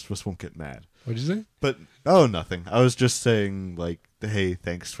rest of us won't get mad. What'd you say? But nothing. I was just saying like, hey,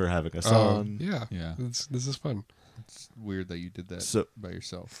 thanks for having us on. Yeah. Yeah. This is fun. It's weird that you did that So- by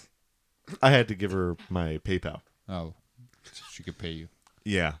yourself. I had to give her my PayPal. Oh. So she could pay you.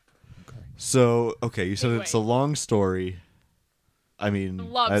 Yeah. Okay. So okay, you said Wait, it's a long story. I mean, I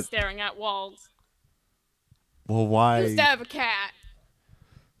love staring at walls. well, I why? used to have a cat.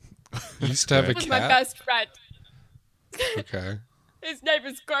 You used to have a It was my cat? best friend. Okay. His name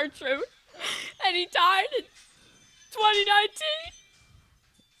is Gertrude. And he died in 2019.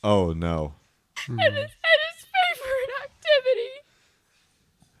 Oh no. And his favorite activity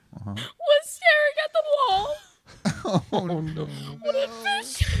Uh-huh. was staring at the wall Oh no. with a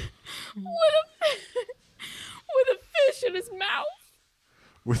fish. With a fish in his mouth.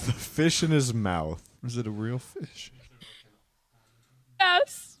 With a fish in his mouth. Was it a real fish?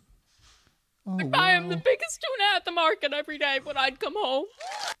 Yes. Oh, I'd buy him the wow. biggest tuna at the market every day when I'd come home.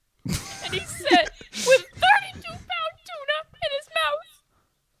 And he'd sit with 32-pound tuna in his mouth.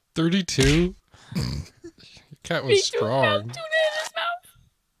 32? Your cat was 32-pound strong. tuna in his mouth.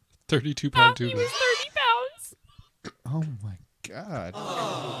 32-pound He tuna. was 30 pounds. Oh my god.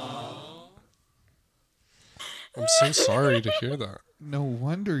 I'm so sorry to hear that. No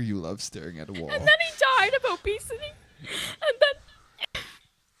wonder you love staring at a wall. And then he died of obesity. And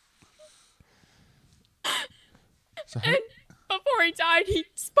So how- then before he died, he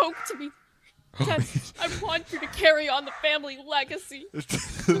spoke to me. Said, I want you to carry on the family legacy.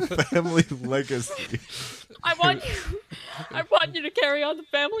 Family legacy. I want you to carry on the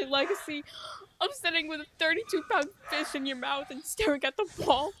family legacy of sitting with a 32-pound fish in your mouth and staring at the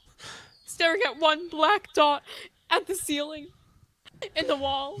wall. Staring at one black dot at the ceiling. In the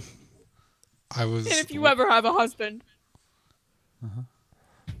wall. I was. And if you ever have a husband,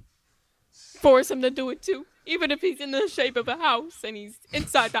 force him to do it too. Even if he's in the shape of a house and he's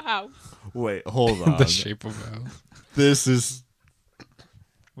inside the house. Wait, hold on. the shape of a house. This is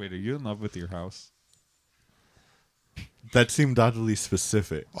Wait, are you in love with your house? that seemed oddly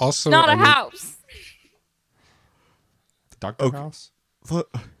specific. Also, Not I a mean, house. The Doctor Okay. House?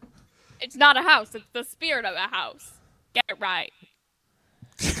 Look, It's not a house. It's the spirit of a house. Get it right.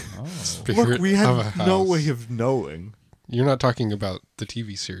 Oh. spirit look, we of a had no house. way of knowing. You're not talking about the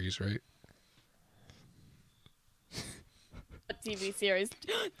TV series, right? A TV series.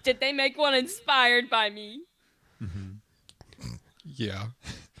 Did they make one inspired by me? Yeah.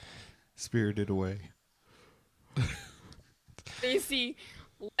 Spirited Away. You see,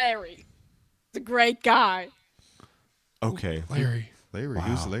 Larry. He's a great guy. Okay, Larry. Larry, Wow.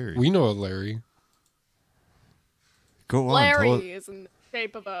 who's Larry? We know a Larry. go on. Larry tell it- is in the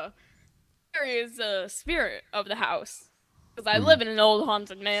shape of a. Larry is the spirit of the house. Because I live in an old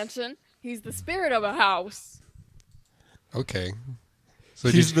haunted mansion. He's the spirit of a house. Okay. So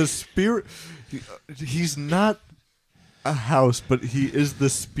He's did- the spirit. He's not a house, but he is the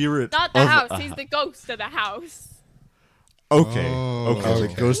spirit Not the of house. a He's the ghost of the house. Okay. Oh. Okay. The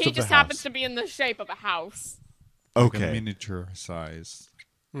Okay. ghost He of the just house. happens to be in the shape of a house. Like a Okay. miniature size.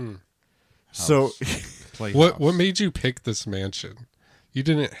 Hmm. So What made you pick this mansion? You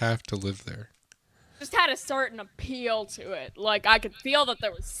didn't have to live there. Just had a certain appeal to it. Like I could feel that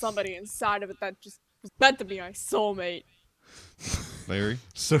there was somebody inside of it that just was meant to be my soulmate. Larry?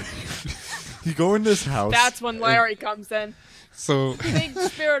 so you go in this house. That's when Larry comes in. So The big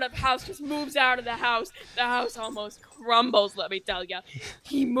spirit of house just moves out of the house. The house almost crumbles, let me tell you.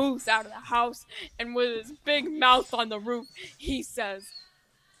 He moves out of the house, and with his big mouth on the roof, he says,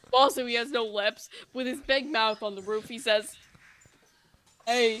 also he has no lips, with his big mouth on the roof, he says,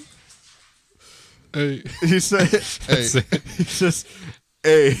 hey, hey, He said. that's it. He says,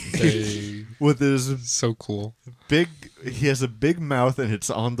 "Hey." Hey, With his so cool. big, he has a big mouth, and it's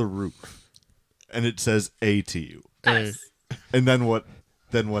on the roof, and it says "A" to you. yes. And then what?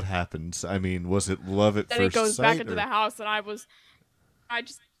 Then what happens? I mean, was it love at Then he first goes sight? back into or- the house, and I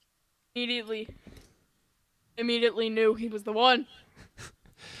just immediately knew he was the one.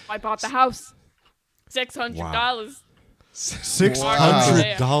 I bought the house. $600.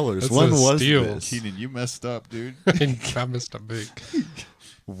 $600. That's When a was steal. this? Keenan, you messed up, dude. I missed a big.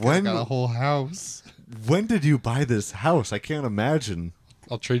 When? Got a whole house. When did you buy this house? I can't imagine.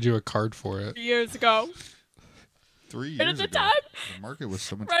 I'll trade you a card for it. 3 years ago. 3 years Right at the ago. time. The market was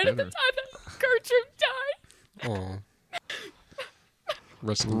so much Right better. at the time that Gertrude died. Oh.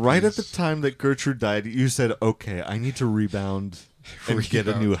 Rest in Right at the peace. time that Gertrude died, you said, "Okay, I need to rebound and get a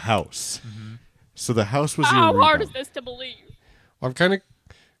Rebound. new house." So the house was How your hard is rebound. this to believe? I'm kind of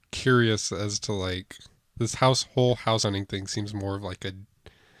curious as to like this whole house hunting thing seems more of like a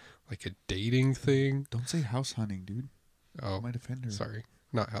dating thing. Don't say house hunting, dude. Oh, I might offend her. sorry,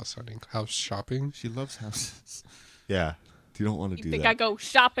 not house hunting, house shopping. She loves houses. Yeah, you don't want to You do think that. I go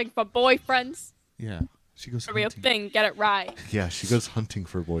shopping for boyfriends? Yeah. She goes A real hunting. thing, get it right. Yeah, she goes hunting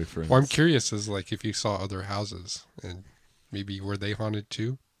for boyfriends. Well, I'm curious as like if you saw other houses and maybe were they haunted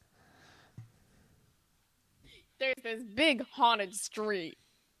too? There's this big haunted street.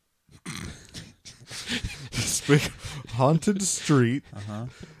 This big haunted street. Uh-huh.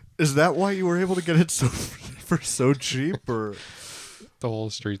 Is that why you were able to get it so for so cheap, or? The whole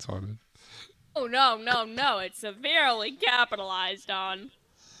street's haunted. Oh no, it's severely capitalized on.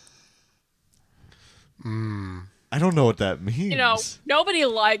 I don't know what that means. You know, nobody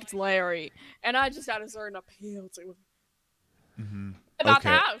liked Larry, and I just had a certain appeal to him. About the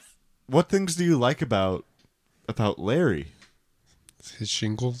Okay. house. What things do you like about Larry? His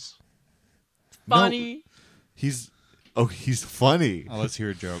shingles. No, Funny. he's funny. Oh, let's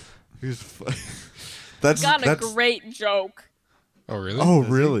hear a joke. He's that's Got a that's great joke. Oh really? oh Does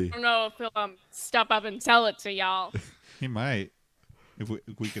he? really? I don't know if he'll step up and tell it to y'all. He might. If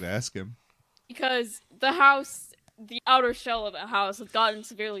we could ask him. Because the house, the outer shell of the house has gotten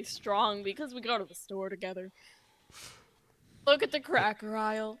severely strong because we go to the store together. Look at the cracker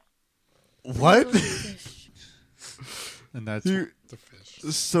aisle. What? Look at this. And that's you The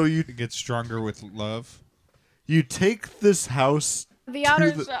fish. so you it gets stronger with love. you take this house The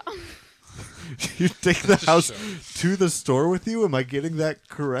outer the- shell. you take the house to the store with you? Am I getting that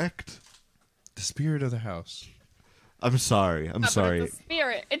correct? The spirit of the house. I'm sorry. I'm But sorry. It's a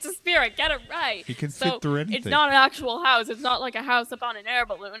spirit. It's a spirit. Get it right. He can So, fit through anything. It's not an actual house. It's not like a house up on an air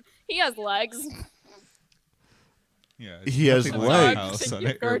balloon. He has legs. Yeah. He has nothing like a legs. house on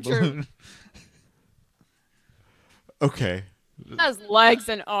You're an air true. balloon. Okay. He has legs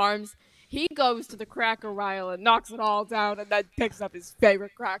and arms. He goes to the cracker aisle and knocks it all down and then picks up his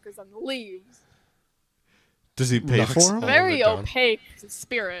favorite crackers and leaves. Does he pay Knocks for them? all of Very it down. opaque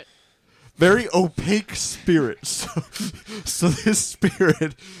spirit. Very opaque spirit. So this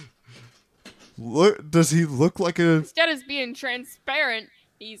spirit does he look like a Instead of being transparent,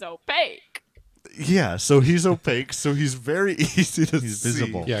 he's opaque. yeah, so he's opaque, so he's very easy to He's see.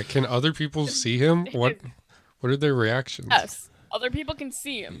 visible. Yeah, can other people see him? What are their reactions? Yes, other people can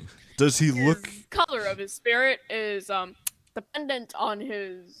see him. Does he His look color of his spirit is dependent on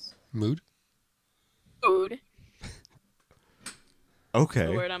his Mood? food. The okay?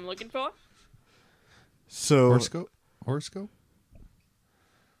 word I'm looking for. So Horoscope? Horoscope?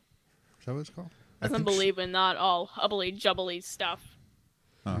 Is that what it's called? I Doesn't think s- believe in that all hubbly jubbly stuff.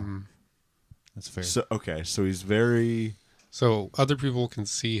 Oh. That's fair. so okay, so he's very So other people can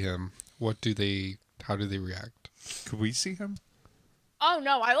see him. How do they react? Could we see him? Oh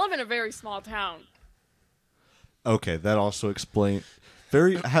no, I live in a very small town. okay. That also explains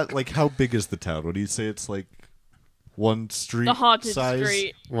very how big is the town? What do you say? It's like one street The haunted size?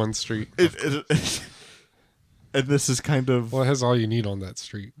 street. One street. And this is kind of Well, it has all you need on that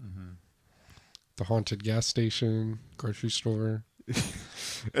street. the haunted gas station, grocery store.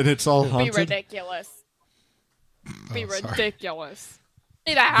 And it's all Be haunted. ridiculous. Be Oh, sorry. ridiculous.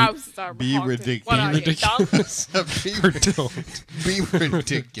 See, the houses are be haunted. What are you, dumb? Or don't. Be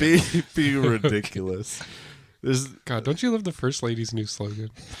ridiculous. Be ridiculous. This is God, don't you love the First Lady's new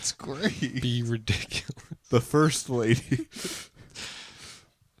slogan? It's great. Be ridiculous. the first lady.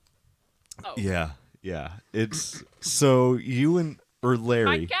 Oh. Yeah. It's so you or My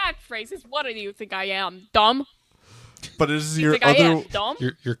Larry, catchphrase is, what do you think I am, dumb? but is You your think I am, other dumb?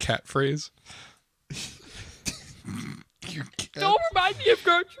 Your cat phrase? Don't remind me of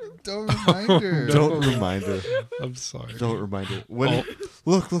Gertrude. Don't remind her. don't remind her. I'm sorry. Don't remind her. When Oh.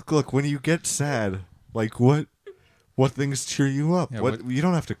 look, when you get sad, like what things cheer you up? Yeah, what what- you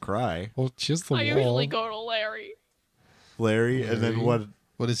don't have to cry, Well, she's the I wall. usually go to Larry. Larry, and then Larry. what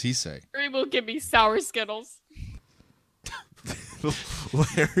What does he say? Larry will give me sour Skittles.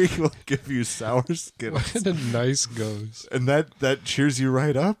 Larry will give you sour Skittles. What a nice ghost. And that cheers you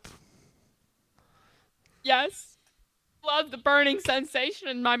right up? Yes. Love the burning sensation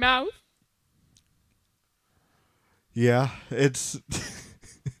in my mouth. Yeah, it's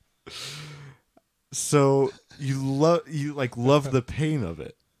so you love the pain of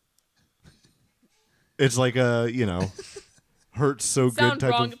it. It's like a, hurts so good Sound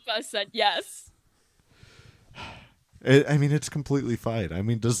type wrong of if I said yes. I mean, it's completely fine. I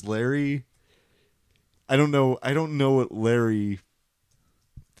mean, does Larry I don't know what Larry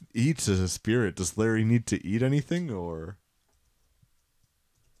eats as a spirit. Does Larry need to eat anything or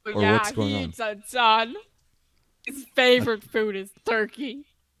But Or yeah, what's going he on? eats a ton. His favorite food is turkey.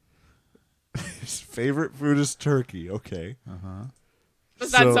 his favorite food is turkey? Okay.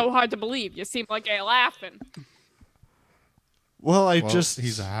 Was that so hard to believe? You seem like you're laughing. Well, Well,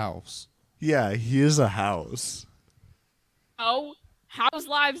 he's a house. yeah, he is a house. Oh, house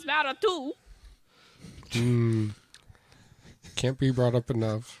lives matter too. Can't be brought up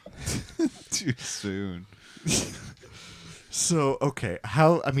enough. Too soon. So, okay,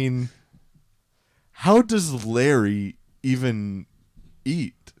 how does Larry even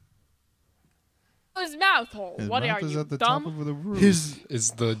eat? His mouth hole. His What mouth are is you, at the dumb? top of the roof. His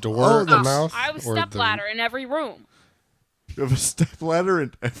Is the door Oh, the no. mouth? I have a or step the- ladder in every room. you have a step ladder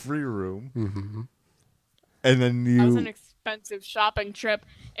in every room, Mhm. and then That was an you expensive shopping trip,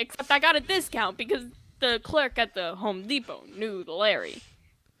 except I got a discount because the clerk at the Home Depot knew Larry.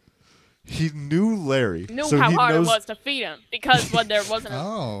 he knew Larry, Knew so how he hard knows. it was to feed him because when there wasn't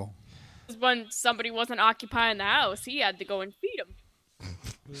Oh. when somebody wasn't occupying the house, he had to go and feed him.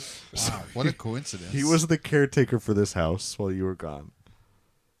 Wow. What a coincidence. He was the caretaker for this house while you were gone,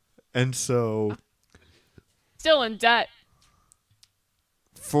 and so Still in debt.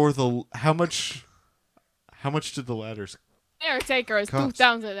 for the how much did the ladders? Caretaker is Cost.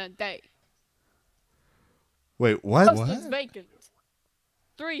 2,000 a day. Wait, what? House What? was vacant.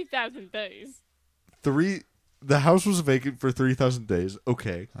 3,000 days. The house was vacant for 3,000 days.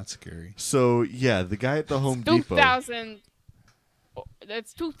 Okay, That's scary. so yeah, the guy at the Home Depot. 2,000.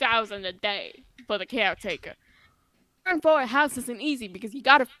 That's 2,000 a day for the caretaker. Caring for a house isn't easy because you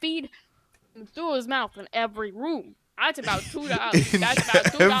gotta feed him through his mouth in every room. That's about $2. In That's about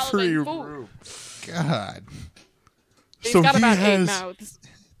 $2 every in food. room. God. He's So got he about has- 8 mouths.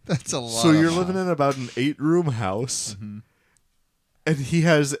 That's a lot. So of you're mouth. living in about an 8-room house, and he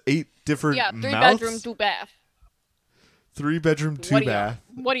has 8 different Yeah, 3 mouths? bedroom, 2 bath. 3-bedroom, 2 What bath.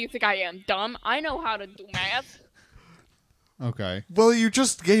 What do you think I am, dumb? I know how to do math. Okay. Well, you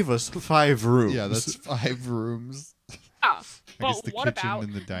just gave us 5 rooms. Yeah, that's 5 rooms. Ah, I guess but the what kitchen about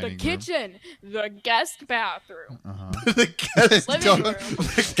and the the dining room. kitchen, the guest bathroom, the guest, living Don't- room?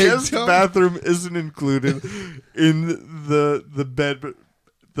 the guest Don't- bathroom isn't included in the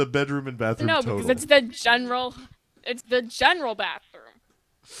bedroom and bathroom No, total. because it's the general bathroom.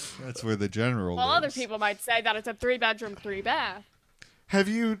 That's where the general Well, other lives. people might say that it's a 3-bedroom, 3 bath. Have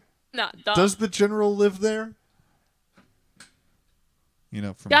you? Not dumb. Does the general live there? You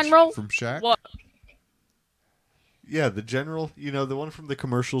know, from General? from Shaq. What? Yeah, the general. You know, the one from the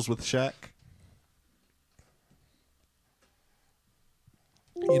commercials with Shaq.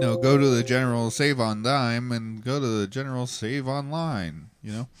 You know, go to the general save on dime and go to the general save online.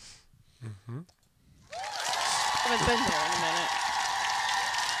 You know. Haven't been there in a minute.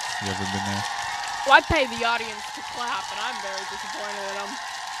 You ever been there? Well, I pay the audience to clap, and I'm very disappointed in them.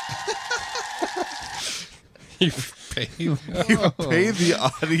 You pay them? Pay the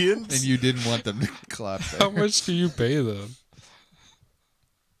audience. And you didn't want them to clap. How much do you pay them?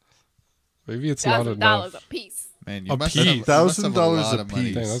 Maybe it's not $1,000 enough. a piece. Man, you A must piece. have, you must have a $1,000 lot a of money.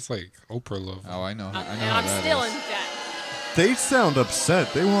 piece. Dang, that's like Oprah level. Oh, I know. I know And how I'm that still is. in debt. They sound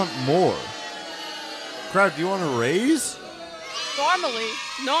upset. They want more. Crowd, do you want a raise? Normally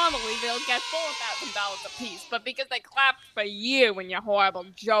they'll get $4,000 apiece, but because they clapped for you and your horrible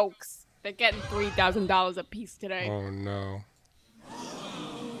jokes, they're getting $3,000 apiece today. Oh no.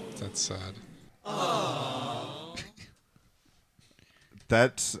 That's sad.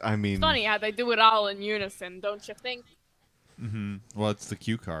 That's, I mean... It's funny how they do it all in unison, don't you think? Mm-hmm. Well, it's the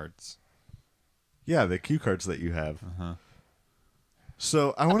cue cards. Yeah, the cue cards that you have. Uh-huh.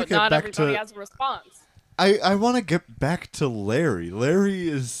 So I want to But get not back everybody to... has a response. I want to get back to Larry.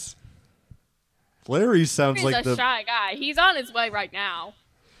 Larry sounds He's like a the... shy guy. He's on his way right now.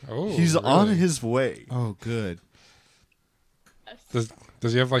 Oh. He's on really? his way. Oh, good.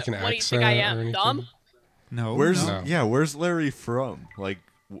 Does he have like an What do you accent think I or am, anything? dumb? No. Where's no. where's Larry from? Like,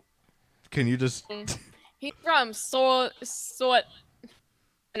 can you just... He's from Sort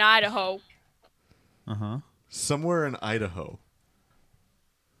in Idaho. Uh-huh. Somewhere in Idaho.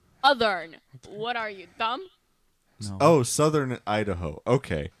 Southern. What are you, dumb? No. Oh, southern Idaho.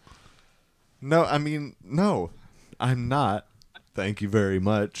 Okay. No, I mean, no. I'm not. Thank you very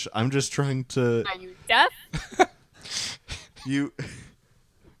much. I'm just trying to... Are you deaf? You...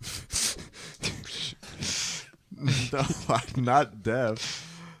 No, I'm not deaf.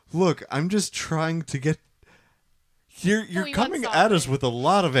 Look, I'm just trying to get... You're We want coming at us something. with a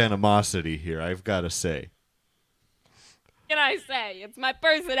lot of animosity here, I've got to say. What can I say? It's my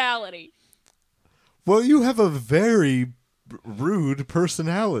personality. Well, you have a very rude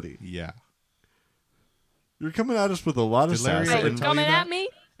personality. Yeah. You're coming at us with a lot of Did Larry sass, ever Are you and, tell you coming that? at me?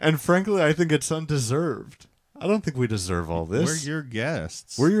 and frankly, I think it's undeserved. I don't think we deserve all this. We're your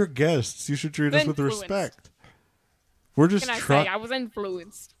guests. We're your guests. You should treat us with Influenced. respect. We're What just can I say? trying... I was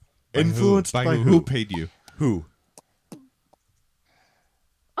influenced. Influenced by who? who? Who paid you? Who?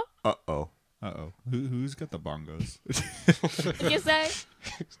 Oh. Uh-oh. Uh-oh. Who's got the bongos? Did you say?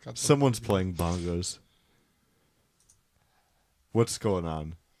 He's got the- Someone's playing bongos. What's going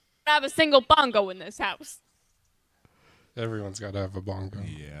on? I have a single bongo in this house. Everyone's got to have a bongo.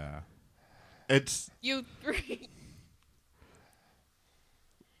 Yeah. It's... You three.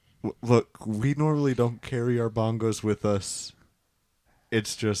 Look, we normally don't carry our bongos with us.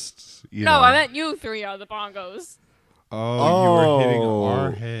 It's just, you No, know... I meant you three are the bongos. Oh, you were hitting Oh.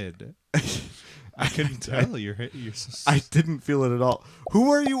 our head. I couldn't tell. You're so I didn't feel it at all. Who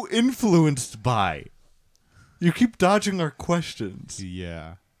are you influenced by? You keep dodging our questions.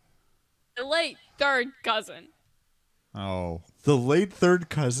 Yeah. The late third cousin. Oh. The late third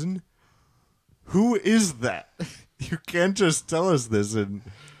cousin? Who is that? You can't just tell us this and...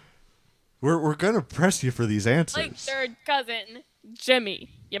 We're gonna press you for these Late answers. third cousin, Jimmy.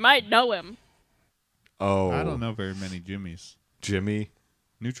 You might know him. Oh. I don't know very many Jimmys. Jimmy?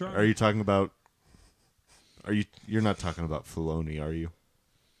 Neutron? Are you talking about... You're not talking about Filoni, are you?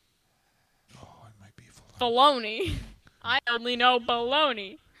 Oh, it might be full. Baloney. I only know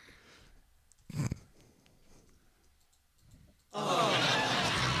baloney.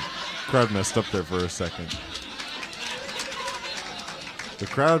 Crowd messed up there for a second.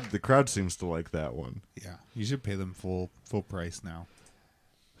 The crowd seems to like that one. Yeah. You should pay them full price now.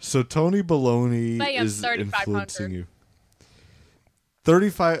 So Tony Baloney Pay him is $3,500. influencing you.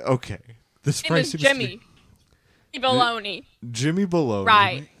 35. Okay, this Name price is seems Jimmy. Baloney. to be Jimmy Baloney.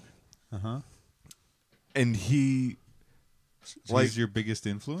 Right. Uh-huh. And he, So Like- he's your biggest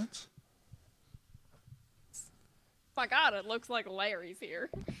influence? My God, it looks like Larry's here.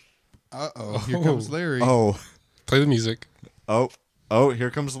 Uh-oh. Here comes Larry. oh, Play the music. oh,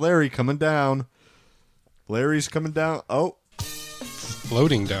 here comes Larry coming down. Larry's coming down. Oh,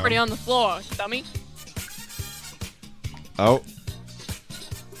 Floating down. Already on the floor, dummy. oh,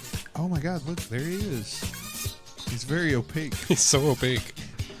 Oh, my God. Look, there he is. He's very opaque. He's so opaque.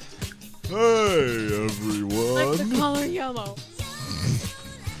 hey Like the everyone. color yellow.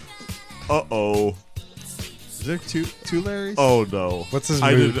 Uh-oh. Is there two Larrys? Oh no. What's his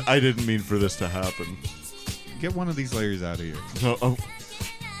I mood? I didn't mean for this to happen. Get one of these Larrys out of here. No, oh.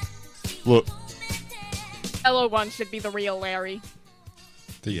 Look, Yellow one should be the real Larry.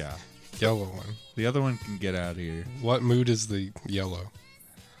 The Yeah. yellow one. The other one can get out of here. What mood is the yellow?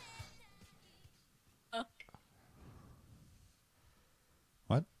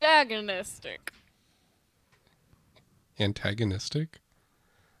 What? Antagonistic. Antagonistic?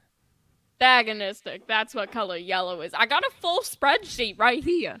 Antagonistic. That's what color yellow is. I got a full spreadsheet right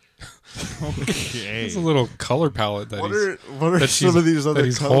here. Okay. It's a little color palette that what he's, are that some of these other that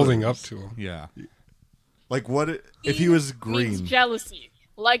he's holding up colors? to him. Yeah. Like if he was green? Means jealousy.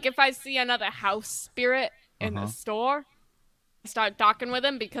 Like if I see another house spirit in the store, I start talking with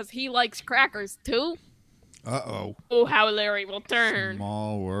him because he likes crackers too. Uh-oh. Oh, how Larry will turn.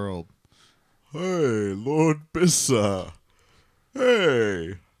 Small world. Hey, Lord Bissa.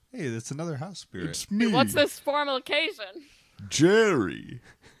 Hey, Hey, that's another house spirit. it's me. What's this formal occasion? Jerry.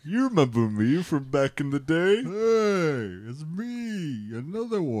 You remember me from back in the day? Hey, it's me.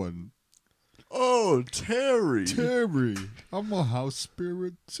 Another one. Oh, Terry. Terry. I'm a house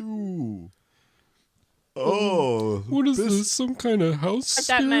spirit too. Oh, What is this? Some kind of house Aren't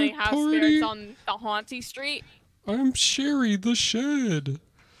spirit that many house party? spirits on the Haunty Street? I'm Sherry the Shed.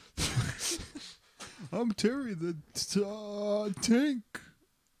 I'm Terry the tank.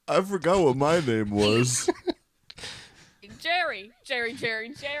 I forgot what my name was. Jerry. Jerry.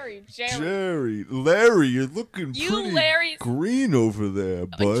 Larry, you're looking You, pretty Larry's- green over there,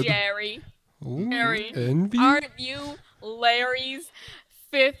 bud. Jerry. Ooh, Jerry. envy? Aren't you Larry's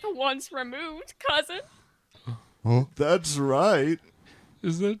fifth once removed cousin? That's right.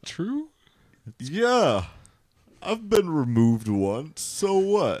 Is that true? Yeah. I've been removed once, so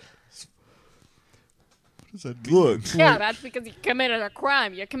what? What does that mean? Look, Yeah, that's because you committed a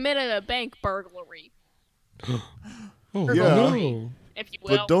crime. You committed a bank burglary, Oh, Yeah. no. if you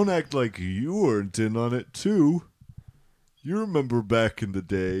will. but don't act like you weren't in on it, too. You remember back in the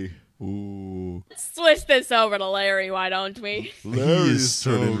day. Ooh. Switch this over to Larry, why don't we? Larry's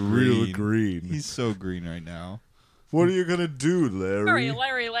so turning real green. He's so green right now. What are you gonna do, Larry?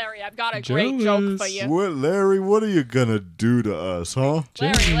 Larry, I've got a great joke for you. What, Larry? What are you gonna do to us, huh?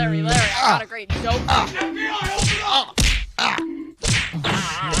 Larry, I've got a great joke for you.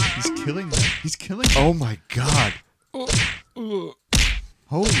 He's killing them. He's killing them. Oh my God!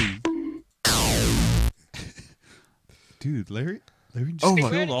 Holy. Dude, Larry just Oh my-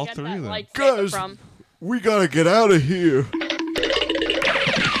 Where did killed you all get three that of them. lightsaber Guys. from? We gotta get out of here.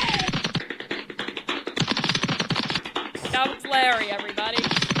 That was Larry, everybody.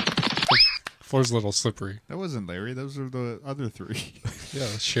 Floor's a little slippery. That wasn't Larry. Those are the other three. Yeah,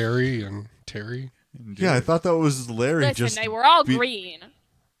 Sherry and Terry. And Yeah, I Jared. thought that was Larry. Listen, just they were all be- green.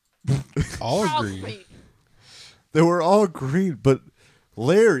 All All agree. green. They were all green, but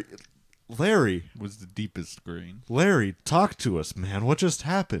Larry, was the deepest green. talk to us, man. What just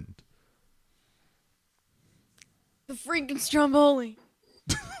happened? The freaking Stromboli.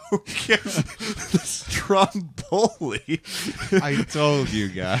 The Stromboli. I told you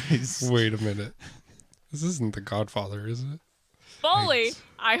guys. Wait a minute. This isn't The Godfather, is it? Bully?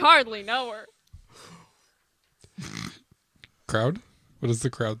 I hardly know her. Crowd? What does the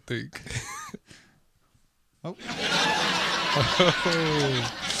crowd think? Oh.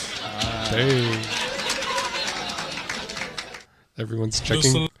 Dang. Everyone's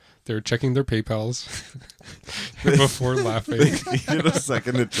checking. They're checking their PayPals before laughing. Need a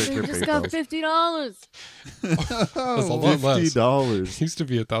second to check your Just got PayPal. That's a lot less. $50. Used to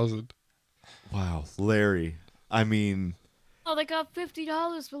be 1,000. Wow, Larry. I mean, Oh, they got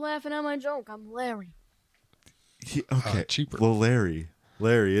 $50 for laughing at my joke. I'm Larry. okay, cheaper. Well, Larry,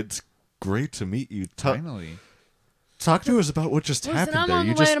 it's great to meet you. Finally. Talk to us about what just Listen, happened I'm there. on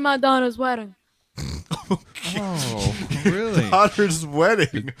You the way just to my daughter's wedding. Oh, really? daughter's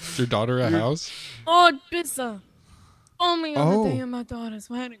wedding. Your daughter a house? Oh, Bissa. Only on Oh. the day of my daughter's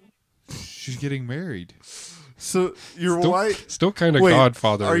wedding. She's getting married. So your Still, wife? still kind of Wait,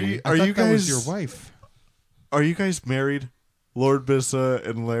 Godfather. are you I are thought you that was guys your wife? Are you guys married, Lord Bissa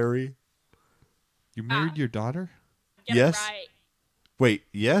and Larry? You married your daughter? Get Yes. it right. Wait,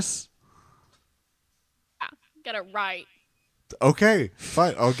 yes. Get it right. Okay,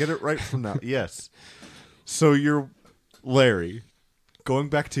 fine. I'll get it right from now. Yes. So you're Larry. Going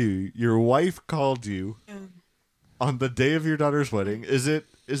back to you, your wife called you on the day of your daughter's wedding. Is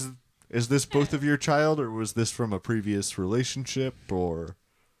this both of your child, or was this from a previous relationship, or?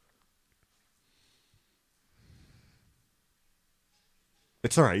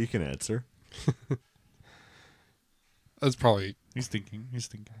 It's all right. You can answer. That's probably. He's thinking.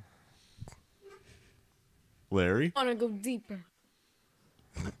 Larry. I want to go deeper.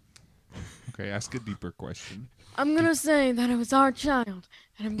 Okay, ask a deeper question. I'm going to say that it was our child,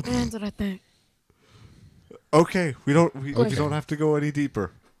 and I'm glad that I think. Okay, we don't Okay. have to go any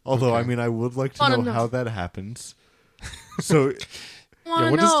deeper. Although I mean, I would like to Wanna know know. how that happens. So Want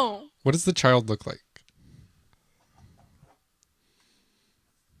to what is- know? What does the child look like?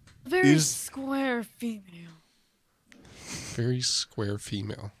 A very is- square female. Very square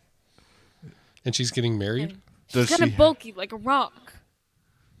female. And she's getting married? does Kind she of bulky, like a rock.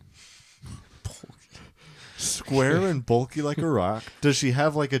 square and bulky like a rock? Does she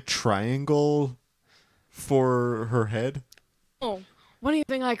have like a triangle for her head? Oh, what do you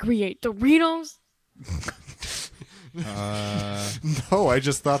think I create? Doritos? No, I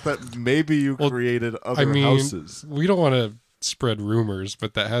just thought that maybe you Well, created other I mean, houses. we don't want to spread rumors,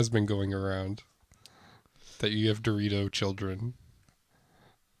 but that has been going around that you have Dorito children.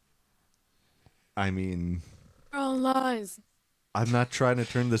 I mean, All lies. I'm not trying to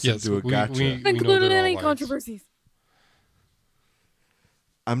turn this Yes, into a gotcha. we know Included they're in all any lies. controversies.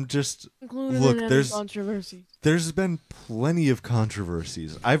 I'm just Included look. in any There's controversies. been plenty of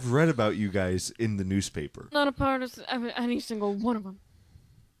controversies. I've read about you guys in the newspaper. Not a part of any single one of them.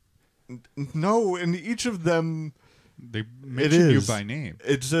 No, and each of them They mention you is. by name.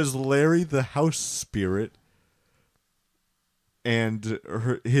 It says Larry the house spirit and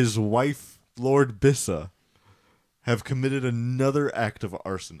his wife Lord Bissa have committed another act of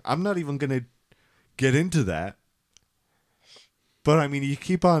arson. I'm not even going to get into that. But I mean, you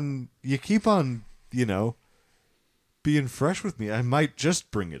keep on, you know, being fresh with me. I might just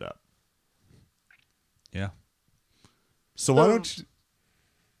bring it up. Yeah. So why don't you...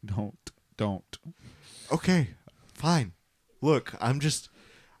 Don't. Okay, fine. Look,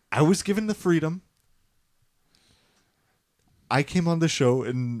 I was given the freedom. I came on the show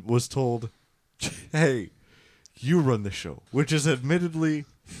and was told, hey, you run the show, which is admittedly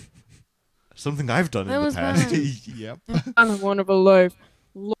something I've done That in the was past. mine. Yep. I'm a wonderful life,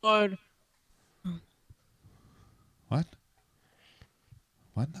 Lord. What?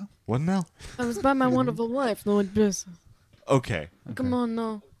 What now? What now? I was by my wonderful life, Lord Biss. Okay. Come on,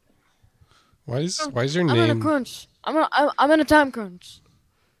 no. Why is your I'm in a name? crunch. I'm in a time crunch.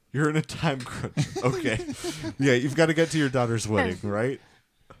 You're in a time crunch. Okay. Yeah, you've got to get to your daughter's wedding, right?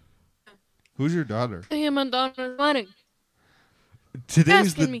 Who's your daughter? I am my daughter's wedding. Today's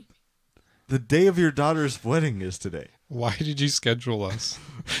Asking me. the day of your daughter's wedding is today. Why did you schedule us?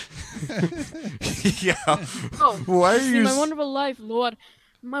 Yeah. Oh, Why are see, you my wonderful life, Lord.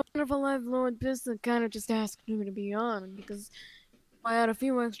 My wonderful life, Lord Biss, kind of just asked me to be on because I had a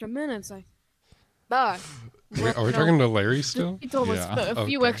few extra minutes. Bye. Wait, are we talking to Larry still? He told us Yeah, a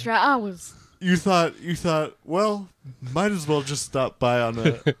few okay. extra hours. You thought, well, might as well just stop by on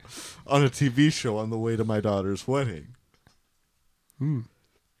a TV show on the way to my daughter's wedding. You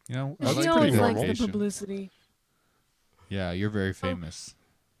know, I She like always pretty likes the normal. publicity. Yeah, you're very famous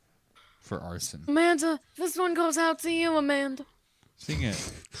for arson. Amanda, this one goes out to you, Amanda. Sing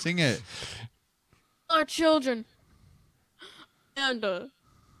it. Sing it. Our children. And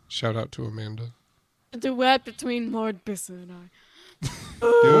Shout out to Amanda. a duet between Lord Bissa and I.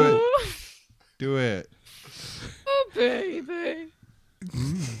 Do it. Do it. Oh, baby.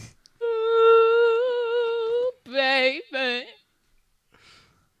 Ooh, baby.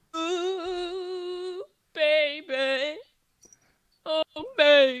 Ooh, baby. Oh,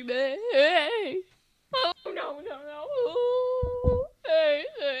 baby. Oh, no. Ooh,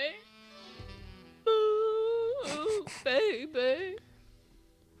 baby. Ooh, baby.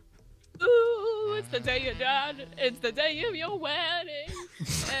 Ooh, it's the day you died. It's the day of your wedding.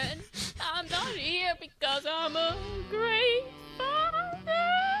 And I'm not here because I'm a great father.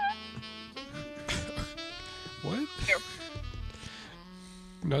 What?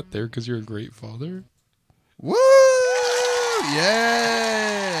 Not there because you're a great father? Woo!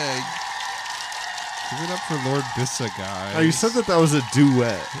 Yeah! Give it up for Lord Bissa, guys. Oh, you said that was a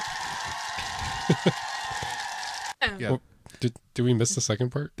duet. Yeah, Well, did we miss the second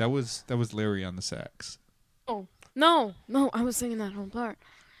part? that was Larry on the sax. Oh, no, I was singing that whole part.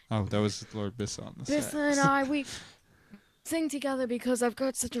 Oh, that was Lord Bissa on the sax. Bissa and I, we sing together because I've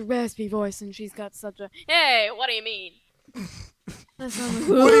got such a raspy voice and she's got such a. Hey, what do you mean? That sounds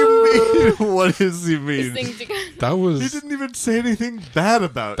like, What do you mean? What does he we mean? sing together. That He was didn't even say anything bad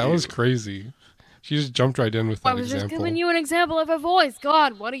about that you. was crazy. She just jumped right in with I that was just example. giving you an example of a voice.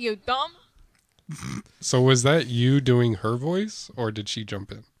 God, what are you, dumb? So was that you doing her voice, or did she jump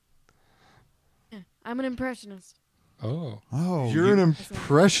in? Yeah, I'm an impressionist. Oh, Oh, You're an Can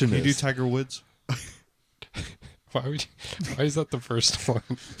impressionist. you do Tiger Woods? why is that the first one?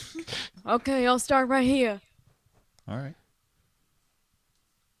 Okay, I'll start right here. All right.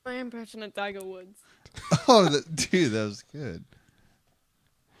 My impression of Tiger Woods. Oh, dude, that was good.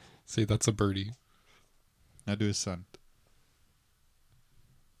 See, that's a birdie. Now do his son.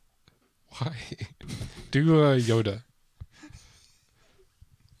 Why? Do Yoda.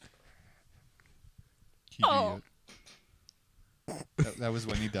 Oh. That was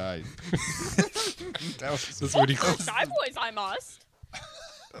when he died. That's what he calls. My voice, I must.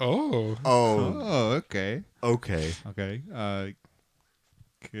 Oh, Oh, Oh, okay. okay. Okay.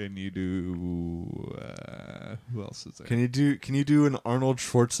 Can you do? Who else is there? Can you do an Arnold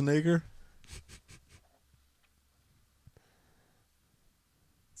Schwarzenegger?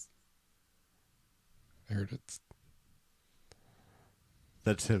 I heard it.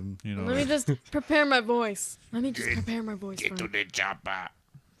 That's him. You know, Let me just prepare my voice. Get to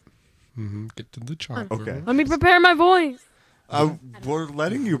Get to the chopper. Okay. Let me prepare my voice. We're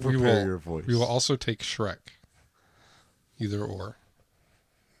letting you prepare your voice. We will also take Shrek. Either or.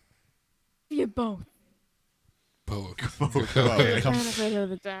 You both. Both. okay, Benefit of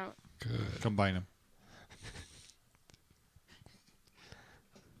the doubt. Good. combine them.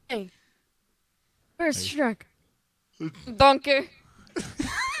 Hey, where's Shrek? Donkey. You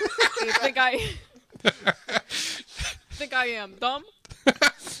think I am dumb?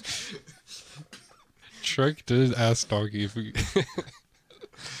 Shrek did ask Donkey if we.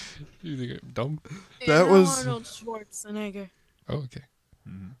 You think I'm dumb? That And was- Arnold Schwarzenegger. Oh, okay.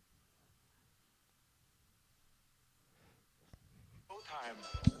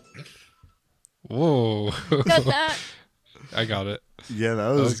 Whoa. Got that? I got it. Yeah, that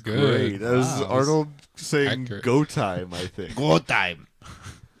was, was good. great. That was Wow. Arnold saying Accurate. "go time." I think. Go time.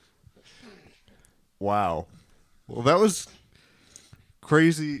 Wow. Well, that was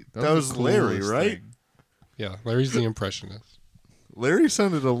crazy. That was the Larry, coolest right? thing. Yeah, Larry's the impressionist. Larry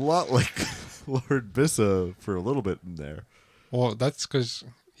sounded a lot like Lord Bissa for a little bit in there. Well, that's because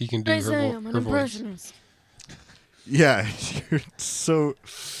he can do I say I'm an her voice. impressionist. Yeah, you're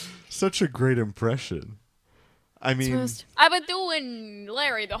such a great impression. I mean, I've been doing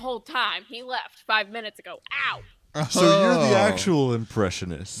Larry the whole time. He left 5 minutes ago. Ow! so you're the Oh. actual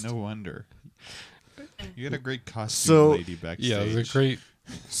impressionist. No wonder. You had a great costume So- lady backstage. Yeah, it was a great.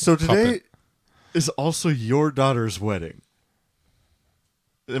 So today Puppet. is also your daughter's wedding.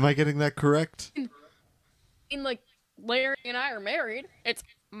 Am I getting that correct? I mean, like, Larry and I are married. It's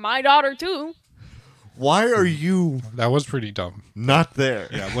my daughter, too. Why are you That was pretty dumb. not there?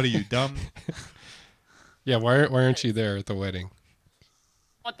 Yeah, what are you, dumb? Yeah, why aren't you there at the wedding?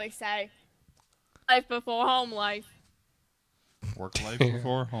 What they say. Life before home life. Work life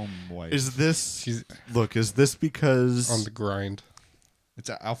before home life. Is this She's look? Is this because on the grind. It's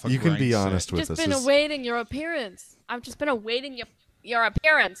an alpha you can be grind set. honest with Just us? been Is- awaiting your appearance. I've just been awaiting your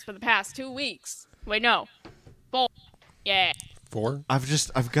appearance for the past 2 weeks. Wait, no. 4. Yeah. 4?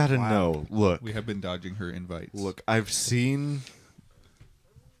 I've got to Wow. know. Look, We have been dodging her invites. look. I've seen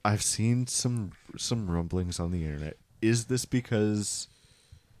some rumblings on the internet. Is this because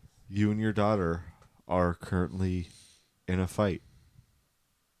you and your daughter are currently in a fight?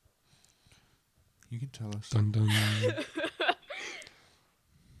 You can tell us. Dun, dun.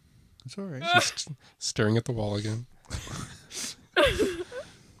 It's all right. She's staring at the wall again.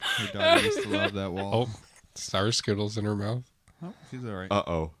 Her daughter used to love that wall. Oh, sour Skittles in her mouth. Oh, she's all right.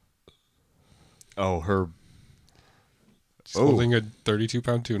 Uh-oh. Oh, her. She's Oh. holding a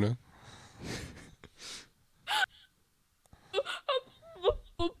 32-pound tuna.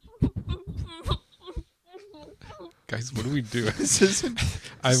 Guys, what do we do? This isn't.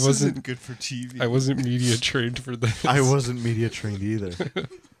 I this wasn't- isn't good for TV. I wasn't media trained for this. I wasn't media trained either.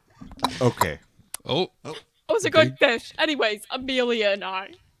 Okay. Oh, It was a good fish. Anyways, Amelia and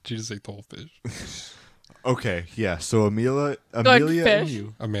I. she just ate the whole fish. Okay. Yeah. So Amelia and fish.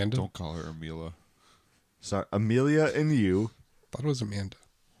 you. Amanda? Don't call her Amelia. Sorry, Amelia and you Thought it was Amanda.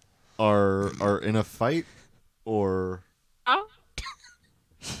 are in a fight, or Oh?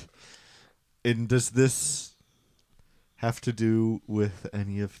 and does this have to do with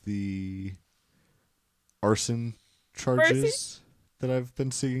any of the arson charges that I've been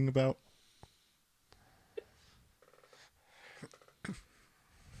seeing about?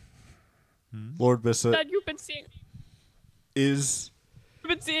 Lord Bissa, That you've been seeing is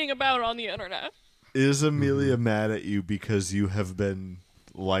about on the internet. Amelia mad at you because you have been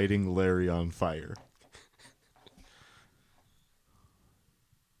lighting Larry on fire?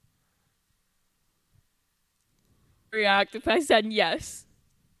 React if I said yes.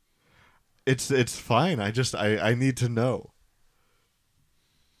 It's fine. I need to know.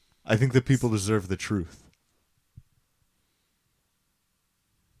 I think the people deserve the truth.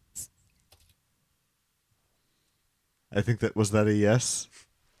 I think was that a yes?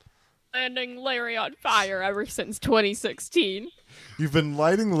 Landing Larry on fire ever since 2016. You've been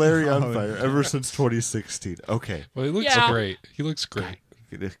lighting Larry on Oh, fire ever since 2016. Okay. Well, he looks Yeah. great. He looks great.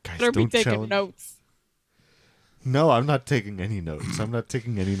 Guys, Better be don't taking challenge. notes. No, I'm not taking any notes. I'm not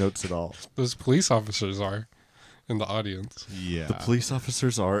taking any notes at all. Those police officers are in the audience. Yeah. The police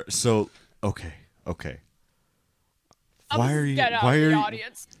officers are so okay. I'll Why just are you? get out Why of are the you?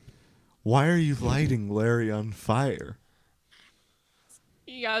 audience. Why are you lighting Larry on fire?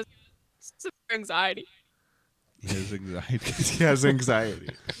 He has severe anxiety. He has anxiety. He has anxiety.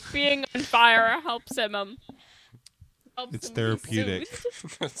 Being on fire helps him Helps It's him be therapeutic.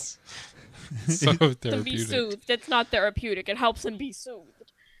 soothed. That's so To be therapeutic. soothed. It's not therapeutic. It helps him be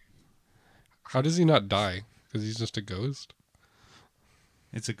soothed. How does he not die? Because he's just a ghost?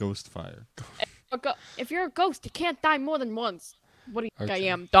 It's a ghost fire. If you're a ghost, you can't die more than once. What do you think Okay.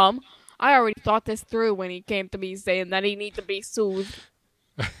 I am, dumb? I already thought this through when he came to me saying that he needs to be soothed.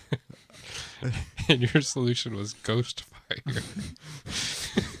 And your solution was ghost fire.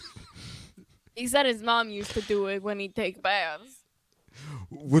 He said his mom used to do it when he'd take baths.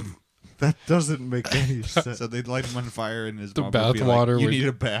 That doesn't make any sense. So they'd light him on fire, and his The mom would be bath like, water "You would need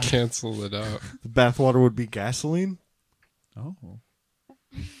a bath." cancel it out. The bathwater would be gasoline? Oh,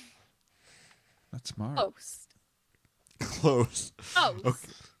 that's smart. Ghost. Close. Ghost.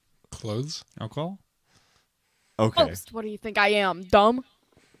 Okay. Clothes? Alcohol? Okay. Ghost. What do you think I am, dumb?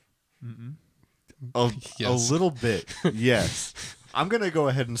 Mm-mm. Yes. A little bit. Yes. I'm going to go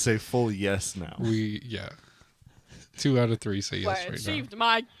ahead and say full yes now. Yeah. 2 out of 3 say Well, yes I right achieved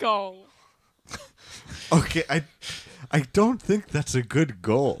my goal. Okay, I don't think that's a good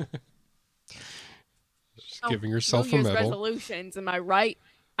goal. now. Just giving yourself New a Year's medal. resolutions, am I right?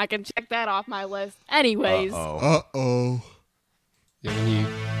 I can check that off my list. Anyways, Uh-oh. Yeah, any,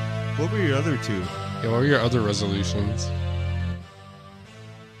 What were your other two? yeah, what were your other resolutions?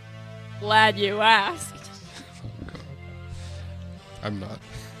 glad you asked. Oh, God. I'm not.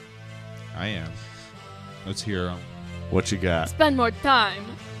 I am. Let's hear them. What you got? Spend more time.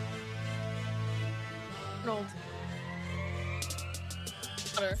 No.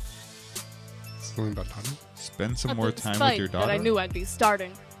 Daughter. Something about Donnie? Spend some Not more the time with spite your daughter. That I knew I'd be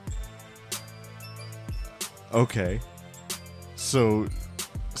starting. Okay. So,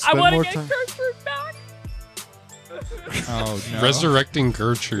 I spend want more to get time. Gertrude back. Oh no. Resurrecting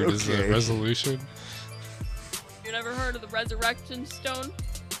Gertrude is the Okay. resolution. You never heard of the resurrection stone?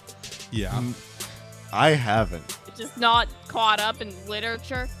 Yeah. I haven't. It's just not caught up in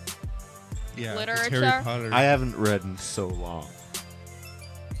literature. Yeah. Literature? It's Harry Potter. I haven't read in so long.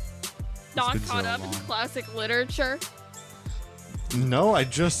 Not been so caught up in long. classic literature. No, I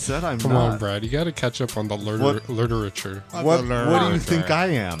just said I'm Come not. on, Brad. You gotta catch up on the What? literature. What do you Literature. think I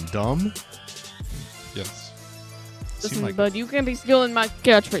am, dumb? Yes. Seem Listen, like bud, you can't be stealing my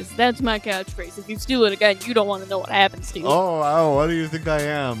catchphrase. That's my catchphrase. If you steal it again, you don't want to know what happens to you. Oh, what do you think I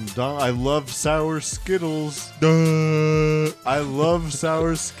am, dumb? I love sour Skittles. Duh. I love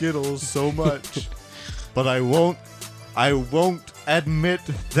sour Skittles so much, but I won't admit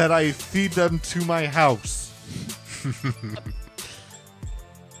that I feed them to my house.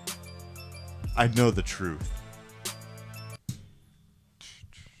 I know the truth.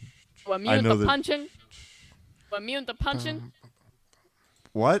 We're I immune know to that- punching. We're immune to punching.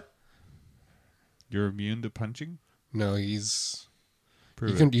 What? You're immune to punching? No, he's.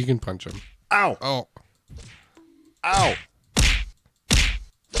 Prove You can punch him. Ow! Oh, Ow!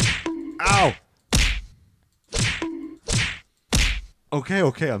 Ow!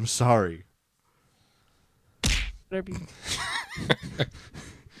 Okay, I'm sorry. Whatever you-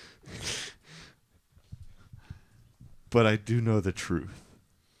 But I do know the truth.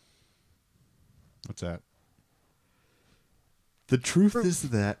 What's that? The truth is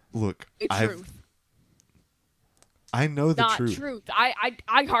that, look, The truth. I know the Not truth. truth.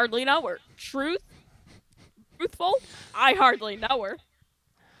 I hardly know her. Truth? Truthful? I hardly know her.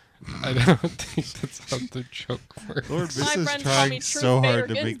 I don't think that's how the joke works. Lord My Viss is friends call me trying Truth so Bader hard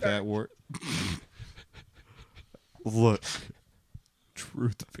to make Ginsburg. that work. Look,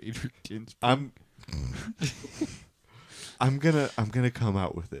 Truth Vader Ginsburg. I'm gonna come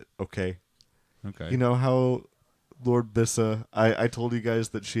out with it, okay? Okay. You know how Lord Bissa, I told you guys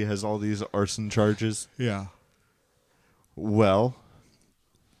that she has all these arson charges? Yeah. Well,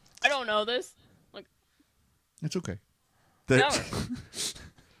 I don't know this. Like, It's okay. that no.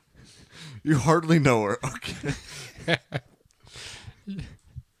 you hardly know her, okay?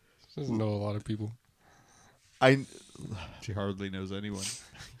 Doesn't know a lot of people. She hardly knows anyone.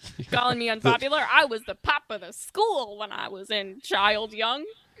 Calling me unpopular. I was the pop of the school when I was in child young.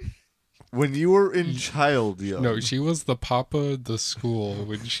 When you were in child young. No, she was the papa of the school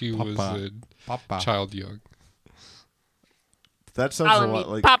when she was Papa. in Papa. child young. That sounds a Calling me lot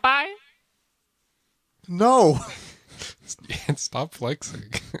like Popeye. No. And stop flexing.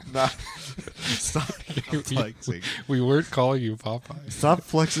 Nah. Stop Flexing. We weren't calling you Popeye. Stop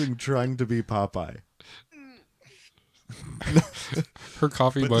flexing trying to be Popeye. Her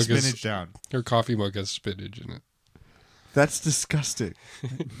coffee Put the mug spinach is down. her coffee mug has spinach in it. That's disgusting.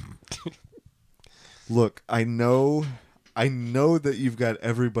 Look, I know that you've got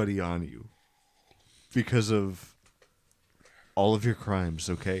everybody on you because of all of your crimes,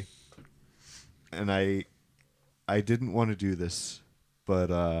 okay? And I I didn't want to do this, but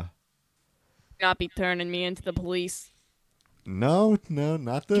Not be turning me into the police. no,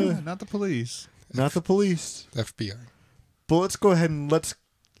 not the Not the police. not the police. FBI. But let's go ahead and let's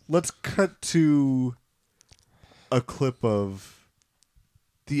cut to a clip of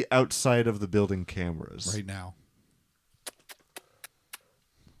the outside of the building cameras. Right now.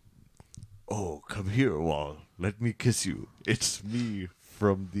 Oh, come here, Wall. Let me kiss you. It's me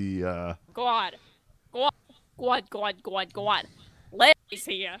from the Go on. Go on. Go on, go on, go on, go on. Larry's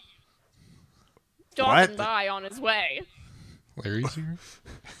here. Dropping by on his way. Larry's here?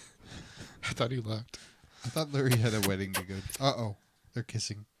 I thought he left. I thought Larry had a wedding to go to. Uh-oh. They're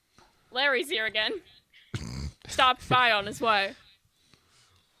kissing. Larry's here again. Stopped by on his way.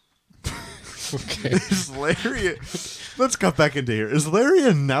 Okay. Is Larry Let's cut back into here. Is Larry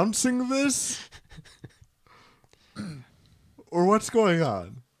announcing this? Or what's going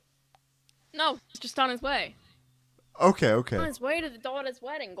on? No, he's just on his way. Okay. On his way to the daughter's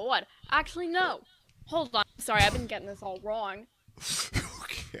wedding. Go on. Actually, no. Hold on. Sorry, I've been getting this all wrong.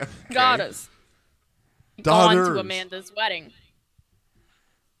 Okay. Daughters. Gone Daughters. to Amanda's wedding.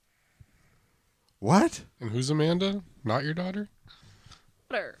 What? And who's Amanda? Not your daughter?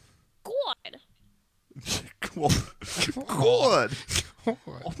 Daughter. Go on. God. Oh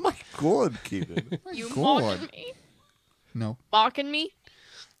my god, Keaton. You God. mocking me? No. Mocking me?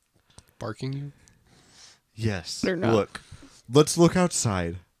 Barking you? Yes. They're not. Look. Let's look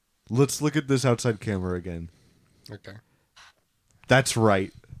outside. Let's look at this outside camera again. Okay. That's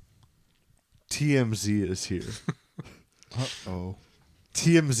right. TMZ is here. Uh-oh.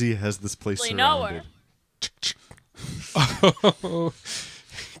 TMZ has this place Really know surrounded. her. Oh,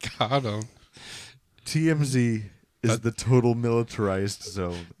 got him. TMZ is the total militarized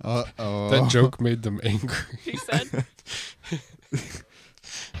zone. Uh-oh. That joke made them angry. She said.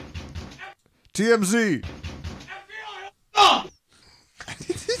 TMZ.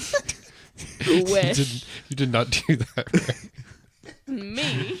 You wish. You did not do that right.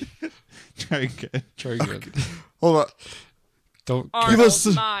 Me. Try again. Try again. Hold on. Don't. Arnold, us-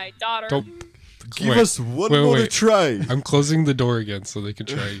 my daughter. Don't. Give Wait, us one wait, more to wait. try. I'm closing the door again so they can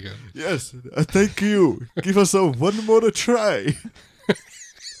try again. Yes. Thank you. Give us one more to try.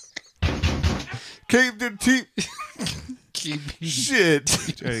 Came to shit.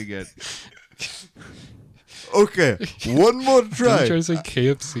 Try again. Okay. One more Did try. you try to say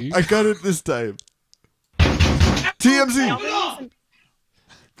KFC? I got it this time. TMZ.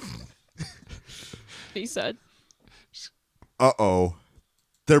 She said. Uh-oh.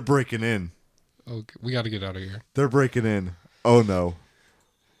 They're breaking in. Oh, we got to get out of here. They're breaking in. Oh no.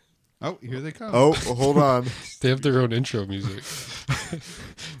 Oh, here they come. Oh, hold on. They have their own intro music.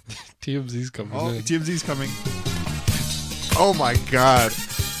 TMZ's coming Oh, in. TMZ's coming. Oh my god.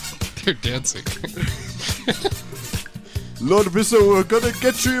 They're dancing. Lord Bissell, we're gonna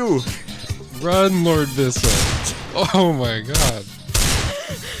get you. Run, Lord Vissa. Oh my god.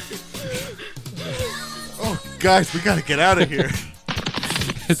 Oh, guys, we gotta get out of here.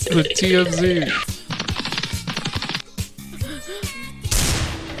 It's the TMZ.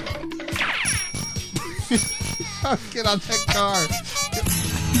 Get on that car.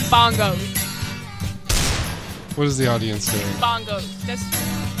 Bongos. What is the audience doing? Bongos. Just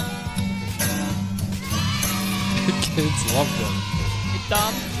Kids love them. you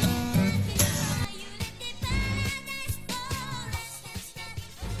dumb.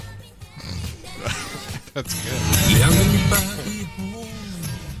 That's good.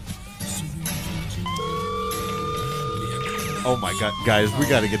 Oh my god, guys, we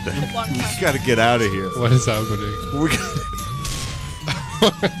gotta get we gotta get out of here. What is happening? We gotta,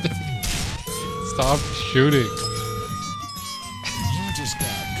 Stop shooting.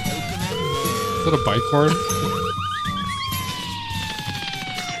 Is that a bike horn?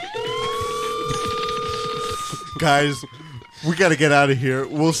 guys, we gotta get out of here.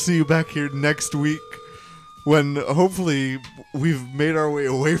 We'll see you back here next week when hopefully we've made our way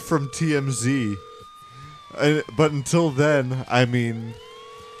away from TMZ. But until then, I mean,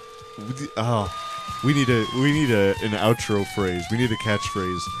 we need an outro phrase. We need a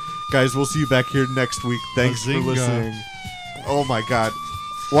catchphrase. Guys, we'll see you back here next week. Thanks for Bazinga. listening. Oh my god.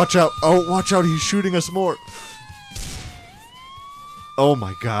 Watch out. Oh, watch out. He's shooting us more. Oh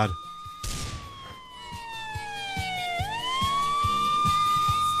my god.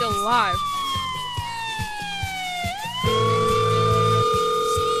 Still alive.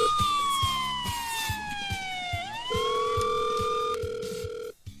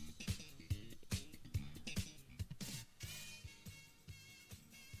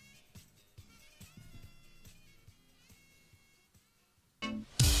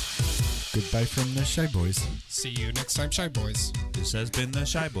 Goodbye from the Shy Boys. See you next time, Shy Boys. This has been the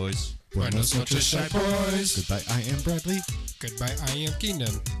Shy Boys. Buenos noches, Shy Boys. Goodbye, I am Bradley. Goodbye, I am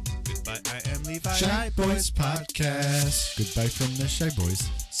Keenan. Goodbye, I am Levi. Shy Boys Podcast. Goodbye from the Shy Boys.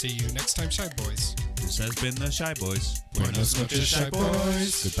 See you next time, Shy Boys. This has been the Shy Boys. Buenos noches, Shy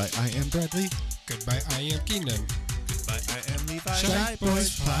Boys. Goodbye, I am Bradley. Goodbye, I am Keenan. Goodbye, I am Levi. Shy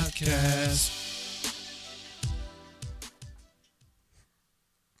Boys Podcast.